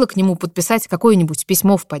приходила к нему подписать какое-нибудь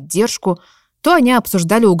письмо в поддержку, то они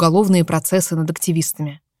обсуждали уголовные процессы над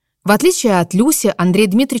активистами. В отличие от Люси, Андрей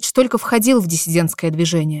Дмитриевич только входил в диссидентское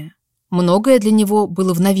движение. Многое для него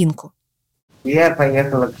было в новинку. Я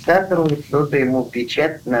поехала к Сахарову, что-то ему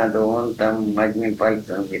печатать надо, он там одним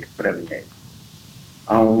пальцем исправляет.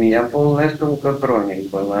 А у меня полная сумка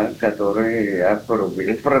хроник была, которую я по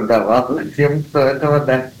рублю продавала тем, кто этого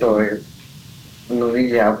достоин. И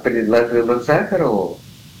я предложила Сахарову.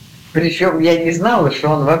 Причем я не знала, что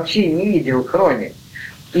он вообще не видел хроник.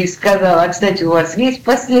 И сказала: а, кстати, у вас есть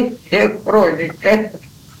последняя хроника?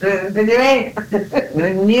 Понимаете?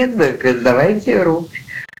 Нет, так давайте руки.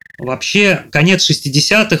 Вообще, конец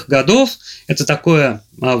 60-х годов – это такое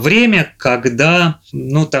время, когда,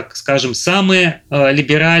 так скажем, самые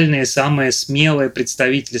либеральные, самые смелые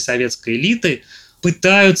представители советской элиты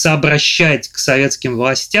пытаются обращать к советским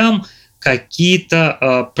властям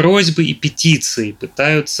какие-то просьбы и петиции,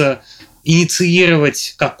 пытаются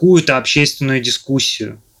инициировать какую-то общественную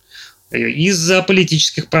дискуссию. Из-за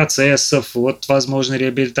политических процессов, возможно,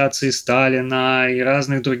 реабилитации Сталина и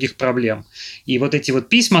разных других проблем. И эти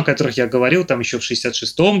письма, о которых я говорил, там еще в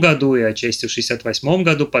 1966 году и отчасти в 1968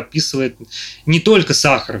 году подписывает не только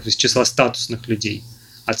Сахаров из числа статусных людей,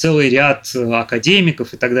 а целый ряд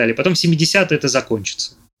академиков и так далее. Потом в 70-е это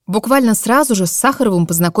закончится. Буквально сразу же с Сахаровым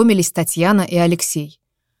познакомились Татьяна и Алексей.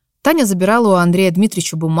 Таня забирала у Андрея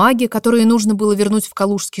Дмитриевича бумаги, которые нужно было вернуть в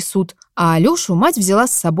Калужский суд, а Алешу мать взяла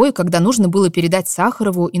с собой, когда нужно было передать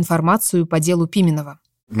Сахарову информацию по делу Пименова.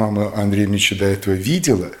 Мама Андрея Дмитриевича до этого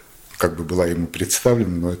видела как бы была ему представлена,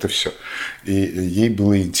 но это все. И ей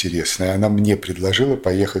было интересно. И она мне предложила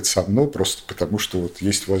поехать со мной просто потому, что вот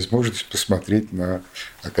есть возможность посмотреть на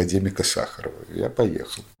академика Сахарова. Я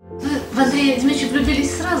поехал. Вы в Андрея Дмитриевича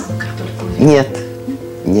влюбились сразу, как только увидели?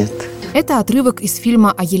 Нет. Это отрывок из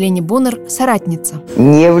фильма о Елене Боннэр «Соратница».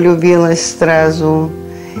 Не влюбилась сразу.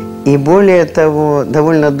 И более того,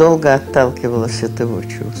 довольно долго отталкивалась от его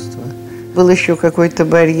чувства. Был еще какой-то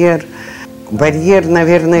барьер,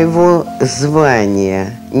 наверное, его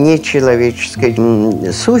звания, не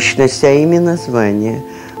человеческой сущности, а именно звания.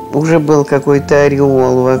 Уже был какой-то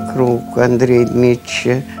ореол вокруг Андрея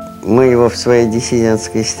Дмитриевича. Мы его в своей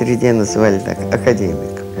диссидентской среде называли так,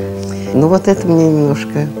 академиком. Ну вот это мне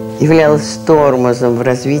немножко являлось тормозом в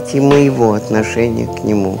развитии моего отношения к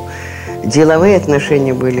нему. Деловые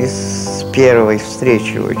отношения были с первой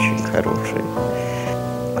встречи очень хорошие.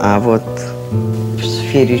 А вот в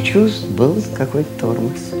сфере чувств был какой-то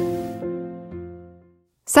тормоз.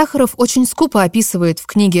 Сахаров очень скупо описывает в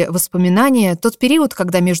книге «Воспоминания» тот период,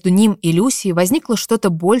 когда между ним и Люсей возникло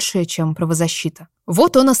что-то большее, чем правозащита.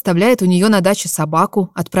 Вот он оставляет у нее на даче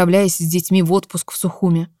собаку, отправляясь с детьми в отпуск в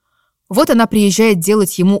Сухуми. Вот она приезжает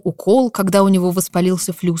делать ему укол, когда у него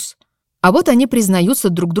воспалился флюс. А вот они признаются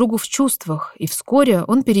друг другу в чувствах, и вскоре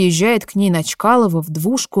он переезжает к ней на Чкалово в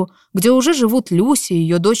двушку, где уже живут Люся,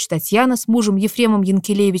 ее дочь Татьяна с мужем Ефремом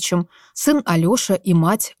Янкелевичем, сын Алеша и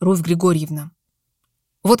мать Руфь Григорьевна.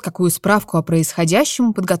 Вот какую справку о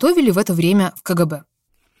происходящем подготовили в это время в КГБ.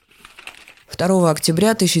 2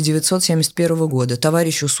 октября 1971 года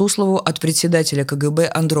товарищу Суслову от председателя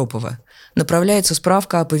КГБ Андропова направляется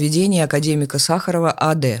справка о поведении академика Сахарова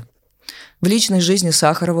А.Д. В личной жизни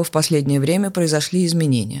Сахарова в последнее время произошли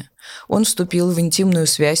изменения. Он вступил в интимную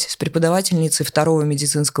связь с преподавательницей 2-го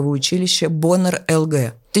медицинского училища Боннэр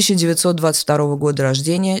Л.Г., 1922 года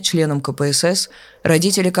рождения, членом КПСС,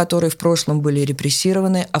 родители которой в прошлом были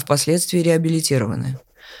репрессированы, а впоследствии реабилитированы.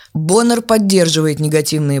 Боннэр поддерживает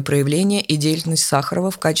негативные проявления и деятельность Сахарова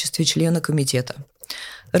в качестве члена комитета.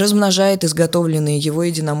 Размножает изготовленные его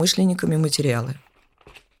единомышленниками материалы.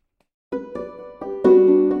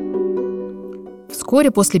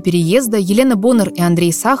 Вскоре после переезда Елена Боннэр и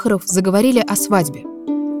Андрей Сахаров заговорили о свадьбе.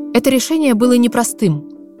 Это решение было непростым.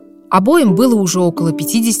 Обоим было уже около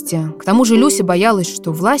 50, к тому же Люся боялась,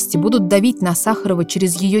 что власти будут давить на Сахарова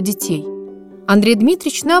через ее детей. Андрей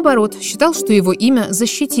Дмитриевич, наоборот, считал, что его имя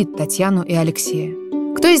защитит Татьяну и Алексея.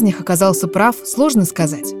 Кто из них оказался прав, сложно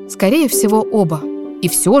сказать. Скорее всего, оба. И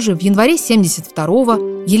все же в январе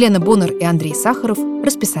 1972-го Елена Боннэр и Андрей Сахаров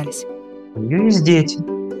расписались. У нее есть дети.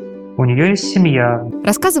 У нее есть семья.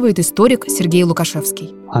 Рассказывает историк Сергей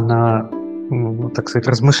Лукашевский. Она, так сказать,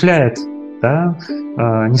 размышляет, да?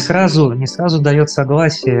 Не сразу дает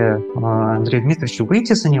согласие Андрею Дмитриевичу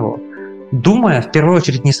выйти за него, думая в первую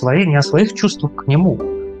очередь не о своих чувствах к нему,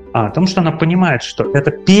 а о том, что она понимает, что это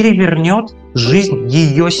перевернет жизнь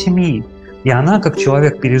ее семьи. И она, как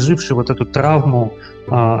человек, переживший вот эту травму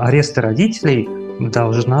ареста родителей,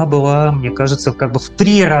 должна была, мне кажется, как бы в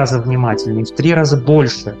 3 раза внимательнее, в 3 раза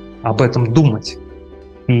больше об этом думать.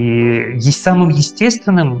 И самым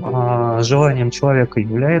естественным желанием человека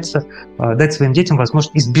является дать своим детям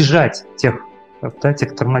возможность избежать тех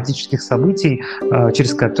травматических событий,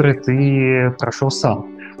 через которые ты прошел сам.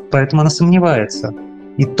 Поэтому она сомневается.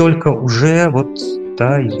 И только уже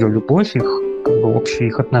ее любовь, их общие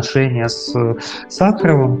их отношения с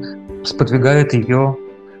Сахаровым сподвигает ее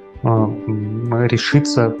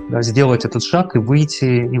решиться сделать этот шаг и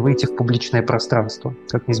выйти в публичное пространство,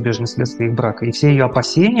 как неизбежное следствие их брака. И все ее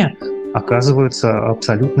опасения оказываются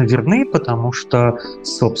абсолютно верны, потому что,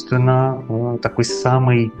 собственно, такой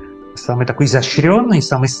самый такой изощренный,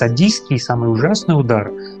 самый садистский, самый ужасный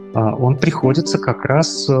удар, он приходится как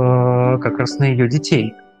раз на ее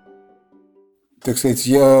детей. Так сказать,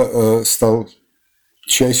 я стал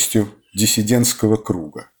частью диссидентского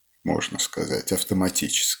круга, можно сказать,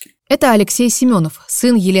 автоматически. Это Алексей Семенов,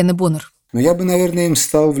 сын Елены Боннэр. Но я бы, наверное, им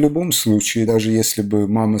стал в любом случае, даже если бы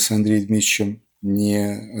мама с Андреем Дмитриевичем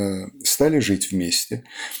не стали жить вместе,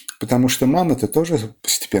 потому что мама-то тоже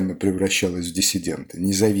постепенно превращалась в диссидента,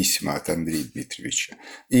 независимо от Андрея Дмитриевича.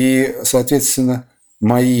 И, соответственно,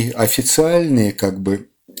 мои официальные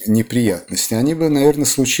неприятности, они бы, наверное,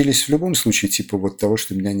 случились в любом случае, типа того,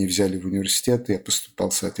 что меня не взяли в университет, я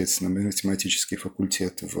поступал, соответственно, на математический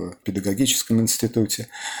факультет в педагогическом институте.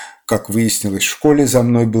 Как выяснилось, в школе за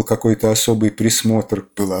мной был какой-то особый присмотр,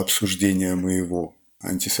 было обсуждение моего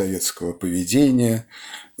антисоветского поведения.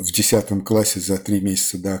 В 10 классе за 3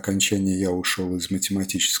 месяца до окончания я ушел из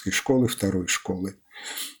математической школы, 2-й школы,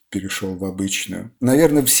 перешел в обычную.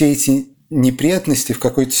 Наверное, все эти неприятности в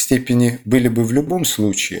какой-то степени были бы в любом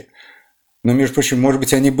случае, Но, между прочим, может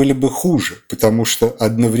быть, они были бы хуже, потому что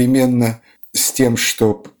одновременно с тем,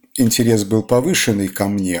 что интерес был повышенный ко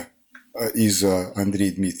мне из-за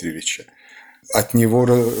Андрея Дмитриевича, от него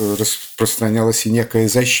распространялась и некая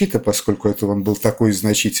защита, поскольку это он был такой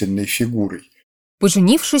значительной фигурой.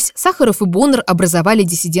 Поженившись, Сахаров и Боннэр образовали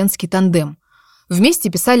диссидентский тандем. Вместе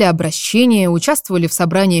писали обращения, участвовали в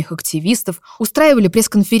собраниях активистов, устраивали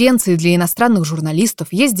пресс-конференции для иностранных журналистов,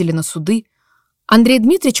 ездили на суды. Андрей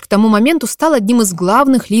Дмитриевич к тому моменту стал одним из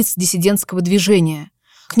главных лиц диссидентского движения.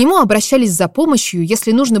 К нему обращались за помощью,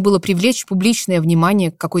 если нужно было привлечь публичное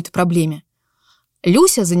внимание к какой-то проблеме.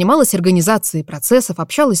 Люся занималась организацией процессов,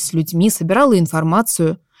 общалась с людьми, собирала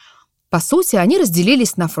информацию. По сути, они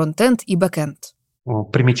разделились на фронт-энд и бэк-энд.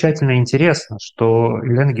 Примечательно и интересно, что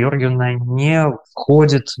Елена Георгиевна не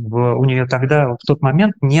входит у нее тогда, в тот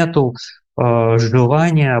момент, нету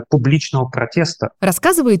желания публичного протеста.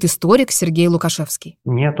 Рассказывает историк Сергей Лукашевский.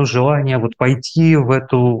 Нету желания пойти в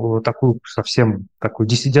эту такую совсем такую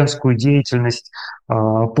диссидентскую деятельность,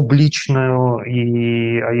 публичную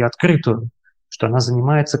и открытую, что она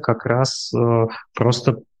занимается как раз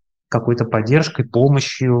просто какой-то поддержкой,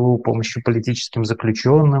 помощью политическим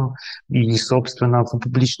заключенным. И, собственно, в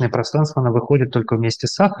публичное пространство она выходит только вместе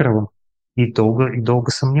с Сахаровым и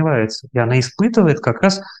долго сомневается. И она испытывает как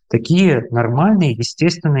раз такие нормальные,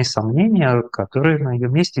 естественные сомнения, которые на ее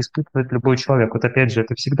месте испытывает любой человек. Вот опять же,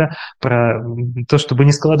 это всегда про то, чтобы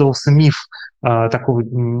не складывался миф такого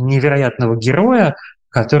невероятного героя,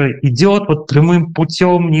 который идет прямым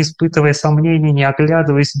путем, не испытывая сомнений, не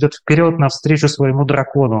оглядываясь, идет вперед навстречу своему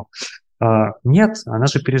дракону. Нет, она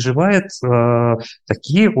же переживает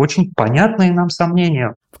такие очень понятные нам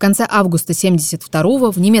сомнения. В конце августа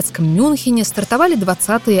 1972-го в немецком Мюнхене стартовали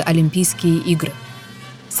 20-е Олимпийские игры.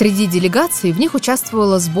 Среди делегаций в них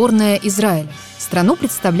участвовала сборная Израиля. Страну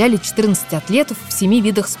представляли 14 атлетов в 7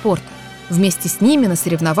 видах спорта. Вместе с ними на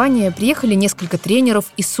соревнования приехали несколько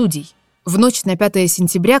тренеров и судей. В ночь на 5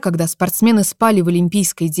 сентября, когда спортсмены спали в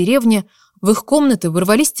Олимпийской деревне, в их комнаты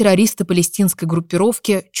ворвались террористы палестинской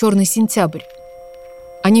группировки «Черный сентябрь».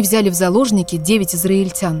 Они взяли в заложники 9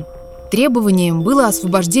 израильтян. Требованием было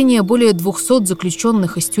освобождение более 200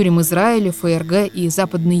 заключенных из тюрем Израиля, ФРГ и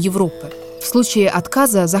Западной Европы. В случае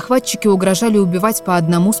отказа захватчики угрожали убивать по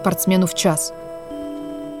одному спортсмену в час.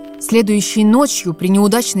 Следующей ночью при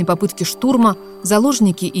неудачной попытке штурма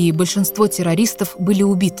заложники и большинство террористов были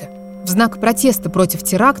убиты. В знак протеста против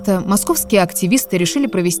теракта московские активисты решили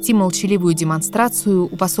провести молчаливую демонстрацию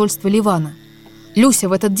у посольства Ливана. Люся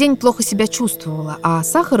в этот день плохо себя чувствовала, а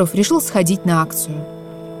Сахаров решил сходить на акцию.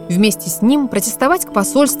 Вместе с ним протестовать к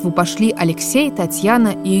посольству пошли Алексей,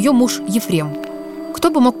 Татьяна и ее муж Ефрем. Кто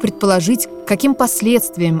бы мог предположить, к каким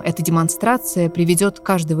последствиям эта демонстрация приведет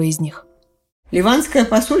каждого из них? Ливанское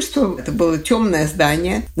посольство – это было темное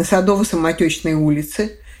здание на Садово-Самотечной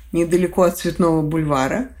улице, недалеко от Цветного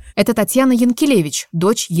бульвара. Это Татьяна Янкелевич,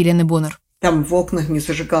 дочь Елены Боннэр. Там в окнах не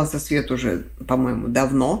зажигался свет уже, по-моему,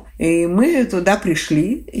 давно. И мы туда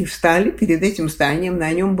пришли и встали перед этим зданием.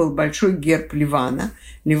 На нем был большой герб Ливана,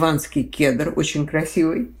 ливанский кедр, очень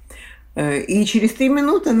красивый. И через 3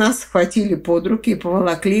 минуты нас схватили под руки и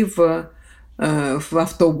поволокли в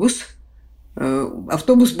автобус.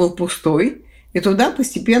 Автобус был пустой. И туда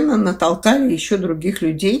постепенно натолкали еще других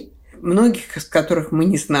людей, многих из которых мы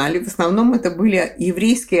не знали. В основном это были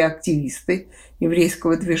еврейские активисты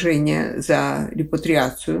еврейского движения за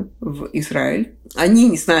репатриацию в Израиль. Они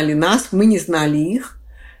не знали нас, мы не знали их.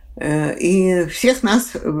 И всех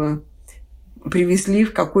нас привезли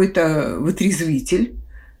в какой-то вытрезвитель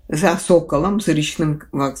за Соколом, за речным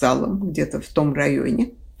вокзалом, где-то в том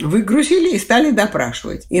районе. Выгрузили и стали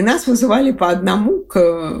допрашивать. И нас вызывали по одному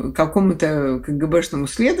к какому-то КГБшному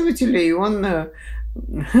следователю, и он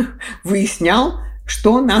выяснял,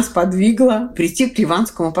 что нас подвигло прийти к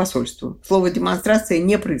ливанскому посольству. Слово «демонстрация»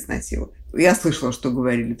 не произносило. Я слышала, что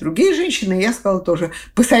говорили другие женщины, и я сказала тоже,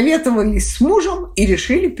 посоветовались с мужем и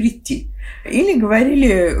решили прийти. Или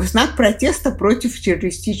говорили в знак протеста против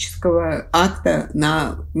террористического акта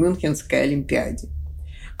на Мюнхенской Олимпиаде.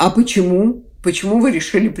 А почему? Почему вы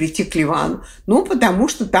решили прийти к Ливану? Ну, потому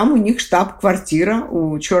что там у них штаб-квартира,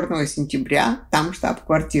 у «Черного сентября», там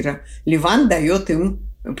штаб-квартира. Ливан дает им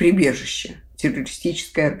прибежище,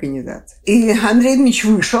 террористическая организация. И Андрей Дмитриевич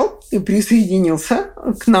вышел и присоединился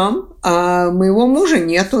к нам, а моего мужа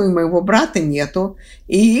нету, и моего брата нету.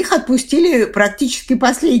 И их отпустили практически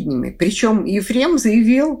последними. Причем Ефрем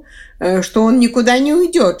заявил, что он никуда не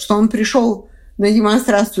уйдет, что он пришел на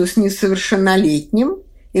демонстрацию с несовершеннолетним,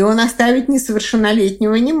 и он оставить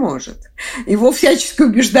несовершеннолетнего не может. Его всячески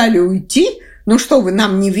убеждали уйти. Ну что, вы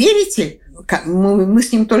нам не верите? мы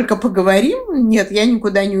с ним только поговорим. Нет, я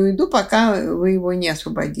никуда не уйду, пока вы его не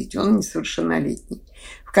освободите. Он несовершеннолетний.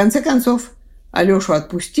 В конце концов, Алешу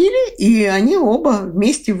отпустили, и они оба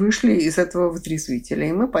вместе вышли из этого вытрезвителя,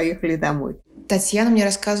 и мы поехали домой. Татьяна мне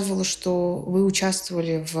рассказывала, что вы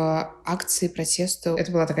участвовали в акции протеста. Это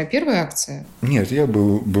была такая первая акция? Нет, я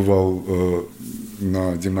бывал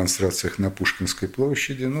на демонстрациях на Пушкинской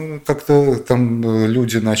площади. Ну, как-то там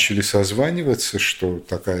люди начали созваниваться, что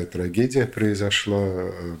такая трагедия произошла,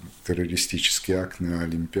 террористический акт на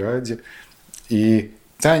Олимпиаде. И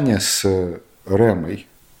Таня с Ремой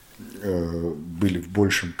были в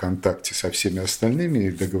большем контакте со всеми остальными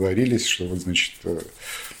и договорились, что вот, значит,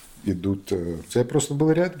 идут. Я просто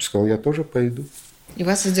был рядом, сказал, я тоже пойду. И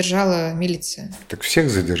вас задержала милиция? Так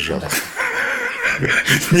всех задержала.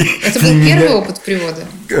 Это был первый опыт привода?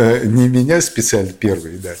 Не меня специально,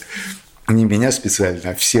 первый, да. Не меня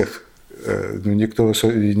специально, а всех. Ну, никто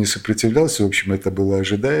не сопротивлялся, в общем, это было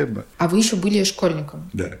ожидаемо. А вы еще были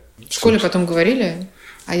школьником? Да. В школе потом говорили?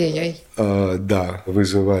 Ай-яй-яй. Да,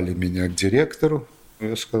 вызывали меня к директору.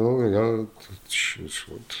 Я сказал,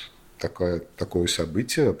 вот такое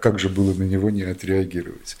событие, как же было на него не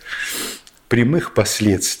отреагировать? Прямых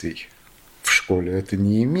последствий в школе это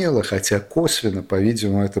не имело, хотя косвенно,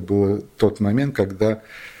 по-видимому, это был тот момент, когда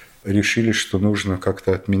решили, что нужно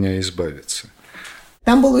как-то от меня избавиться.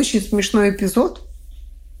 Там был очень смешной эпизод,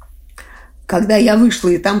 когда я вышла,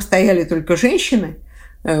 и там стояли только женщины.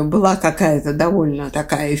 Была какая-то довольно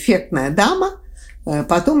такая эффектная дама.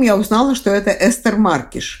 Потом я узнала, что это Эстер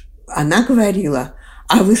Маркиш. Она говорила,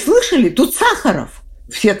 а вы слышали, тут Сахаров.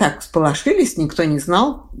 Все так всполошились, никто не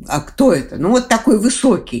знал, а кто это. Ну, вот такой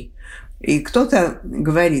высокий. И кто-то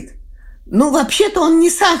говорит, ну, вообще-то он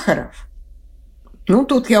не Сахаров. Ну,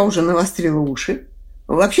 тут я уже навострила уши.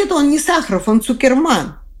 Вообще-то он не Сахаров, он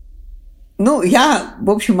Цукерман. Ну, я, в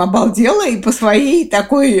общем, обалдела и по своей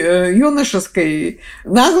такой юношеской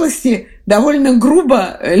наглости довольно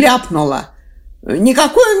грубо ляпнула.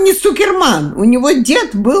 Никакой он не Цукерман, у него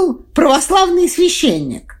дед был православный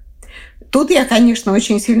священник. Тут я, конечно,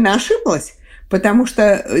 очень сильно ошиблась, потому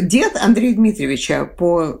что дед Андрея Дмитриевича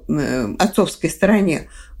по отцовской стороне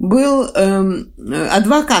был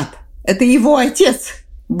адвокат. Это его отец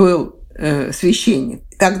был священник.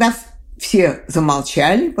 Тогда все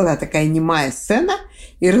замолчали, была такая немая сцена,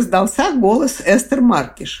 и раздался голос Эстер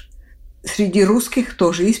Маркиш. Среди русских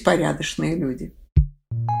тоже есть порядочные люди.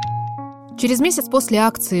 Через месяц после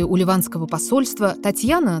акции у Ливанского посольства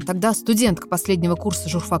Татьяна, тогда студентка последнего курса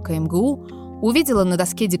журфака МГУ, увидела на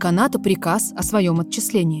доске деканата приказ о своем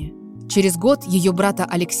отчислении. Через год ее брата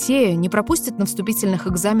Алексея не пропустят на вступительных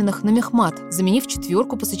экзаменах на мехмат, заменив 4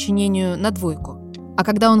 по сочинению на 2. А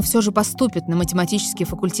когда он все же поступит на математический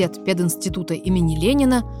факультет пединститута имени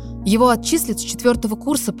Ленина, его отчислят с 4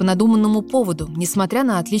 курса по надуманному поводу, несмотря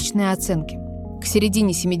на отличные оценки. К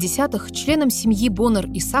середине 70-х членам семьи Боннэр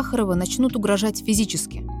и Сахарова начнут угрожать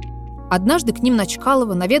физически. Однажды к ним на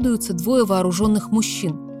Чкалова наведаются 2 вооруженных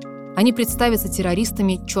мужчин. Они представятся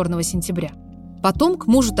террористами «Черного сентября». Потом к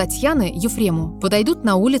мужу Татьяны, Ефрему, подойдут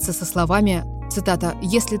на улице со словами, цитата,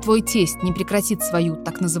 «Если твой тесть не прекратит свою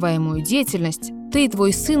так называемую деятельность, ты и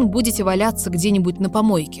твой сын будете валяться где-нибудь на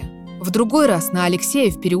помойке». В другой раз на Алексея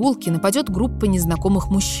в переулке нападет группа незнакомых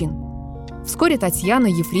мужчин. Вскоре Татьяна,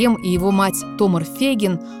 Ефрем и его мать Томар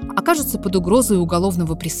Фейгин окажутся под угрозой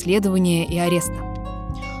уголовного преследования и ареста.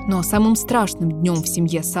 Но самым страшным днем в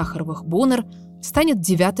семье Сахаровых-Боннэр станет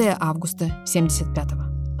 9 августа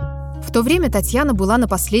 1975-го. В то время Татьяна была на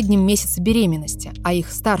последнем месяце беременности, а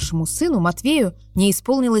их старшему сыну, Матвею, не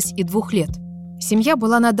исполнилось и 2 лет. Семья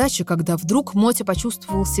была на даче, когда вдруг Мотя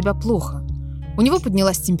почувствовал себя плохо. У него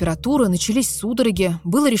поднялась температура, начались судороги,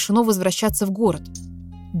 было решено возвращаться в город.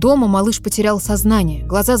 Дома малыш потерял сознание,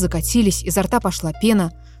 глаза закатились, изо рта пошла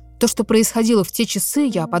пена. То, что происходило в те часы,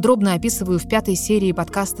 я подробно описываю в 5 серии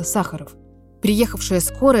подкаста «Сахаров». Приехавшая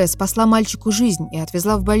скорая спасла мальчику жизнь и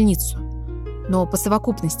отвезла в больницу. Но по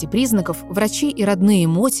совокупности признаков врачи и родные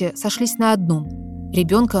Моти сошлись на одном –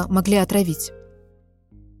 ребенка могли отравить.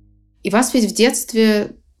 И вас ведь в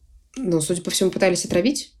детстве, судя по всему, пытались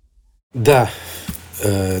отравить? Да,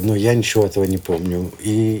 но я ничего этого не помню.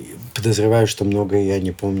 И подозреваю, что многое я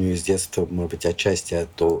не помню из детства, может быть, отчасти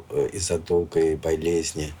из-за долгой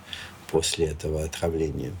болезни после этого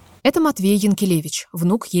отравления. Это Матвей Янкелевич,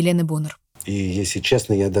 внук Елены Боннэр. И, если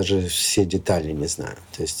честно, я даже все детали не знаю.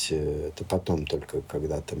 То есть это потом только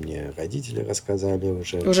когда-то мне родители рассказали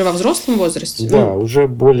уже. Уже во взрослом возрасте? Да, уже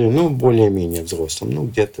более-менее взрослым.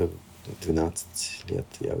 Где-то 12 лет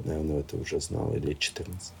я, наверное, это уже знал, или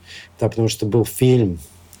 14. Да, потому что был фильм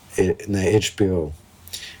на HBO.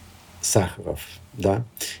 Сахаров, да,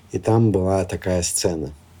 и там была такая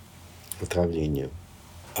сцена отравления.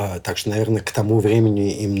 Так что, наверное, к тому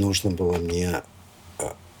времени им нужно было мне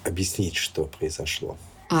объяснить, что произошло.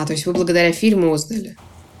 То есть вы благодаря фильму узнали?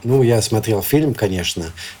 Ну, я смотрел фильм, конечно,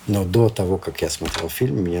 но до того, как я смотрел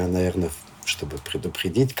фильм, меня, наверное, чтобы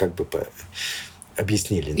предупредить, как бы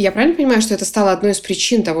объяснили. Я правильно понимаю, что это стало одной из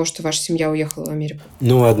причин того, что ваша семья уехала в Америку?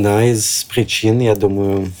 Ну, одна из причин, я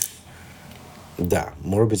думаю, да.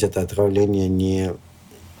 Может быть, это отравление не...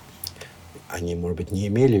 Они, может быть, не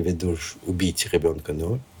имели в виду убить ребенка,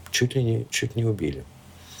 но чуть не убили.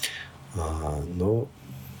 Но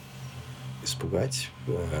испугать...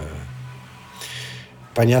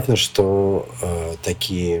 Понятно, что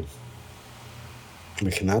такие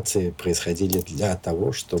махинации происходили для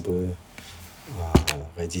того, чтобы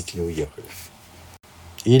родители уехали.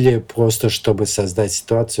 Или просто чтобы создать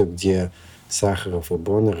ситуацию, где Сахаров и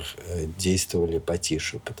Боннэр действовали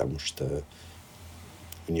потише, потому что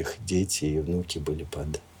у них дети и внуки были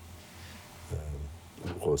под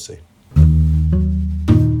угрозой.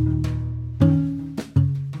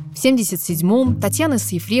 В 1977-м Татьяна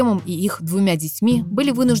с Ефремом и их 2 детьми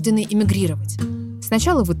были вынуждены эмигрировать.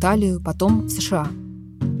 Сначала в Италию, потом в США.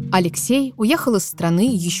 Алексей уехал из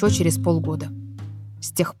страны еще через полгода.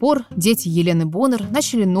 С тех пор дети Елены Боннэр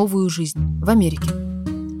начали новую жизнь в Америке.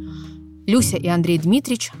 Люся и Андрей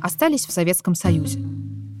Дмитриевич остались в Советском Союзе.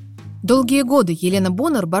 Долгие годы Елена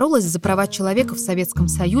Боннэр боролась за права человека в Советском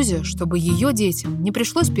Союзе, чтобы ее детям не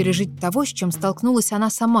пришлось пережить того, с чем столкнулась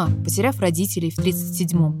она сама, потеряв родителей в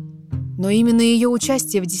 1937-м. Но именно ее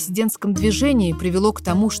участие в диссидентском движении привело к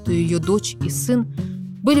тому, что ее дочь и сын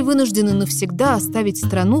были вынуждены навсегда оставить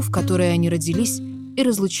страну, в которой они родились, и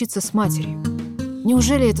разлучиться с матерью.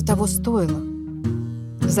 Неужели это того стоило?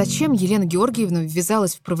 Зачем Елена Георгиевна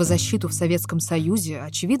ввязалась в правозащиту в Советском Союзе,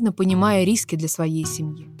 очевидно, понимая риски для своей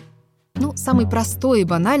семьи? Самый простой и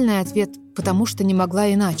банальный ответ – потому что не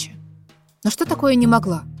могла иначе. Но что такое не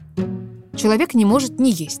могла? Человек не может ни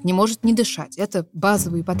есть, не может ни дышать. Это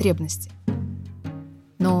базовые потребности.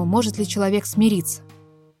 Но может ли человек смириться?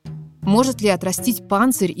 Может ли отрастить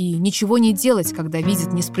панцирь и ничего не делать, когда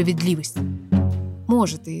видит несправедливость?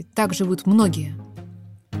 Может, и так живут многие.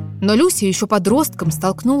 Но Люся еще подростком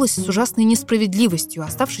столкнулась с ужасной несправедливостью,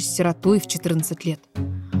 оставшись сиротой в 14 лет.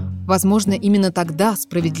 Возможно, именно тогда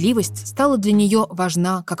справедливость стала для нее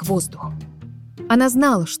важна, как воздух. Она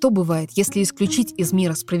знала, что бывает, если исключить из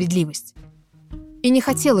мира справедливость. И не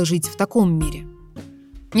хотела жить в таком мире.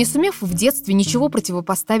 Не сумев в детстве ничего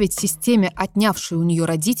противопоставить системе, отнявшей у нее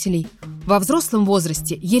родителей, во взрослом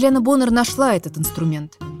возрасте Елена Боннэр нашла этот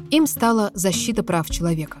инструмент. Им стала защита прав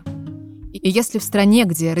человека. И если в стране,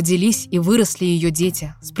 где родились и выросли ее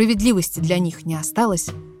дети, справедливости для них не осталось,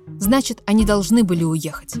 значит, они должны были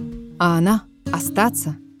уехать, а она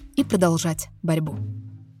остаться и продолжать борьбу.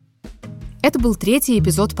 Это был 3-й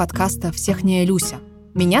эпизод подкаста «Всехняя Люся».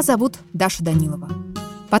 Меня зовут Даша Данилова.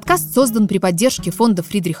 Подкаст создан при поддержке Фонда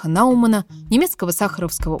Фридриха Науманна, Немецкого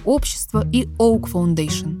Сахаровского Общества и Oak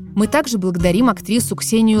Foundation. Мы также благодарим актрису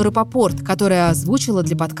Ксению Рапопорт, которая озвучила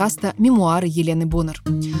для подкаста мемуары Елены Боннэр.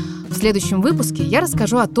 В следующем выпуске я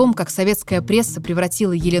расскажу о том, как советская пресса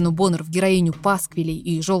превратила Елену Боннэр в героиню пасквилей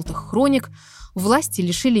и желтых хроник, власти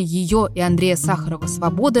лишили ее и Андрея Сахарова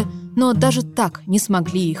свободы, но даже так не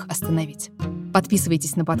смогли их остановить.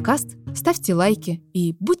 Подписывайтесь на подкаст, ставьте лайки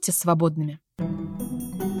и будьте свободными.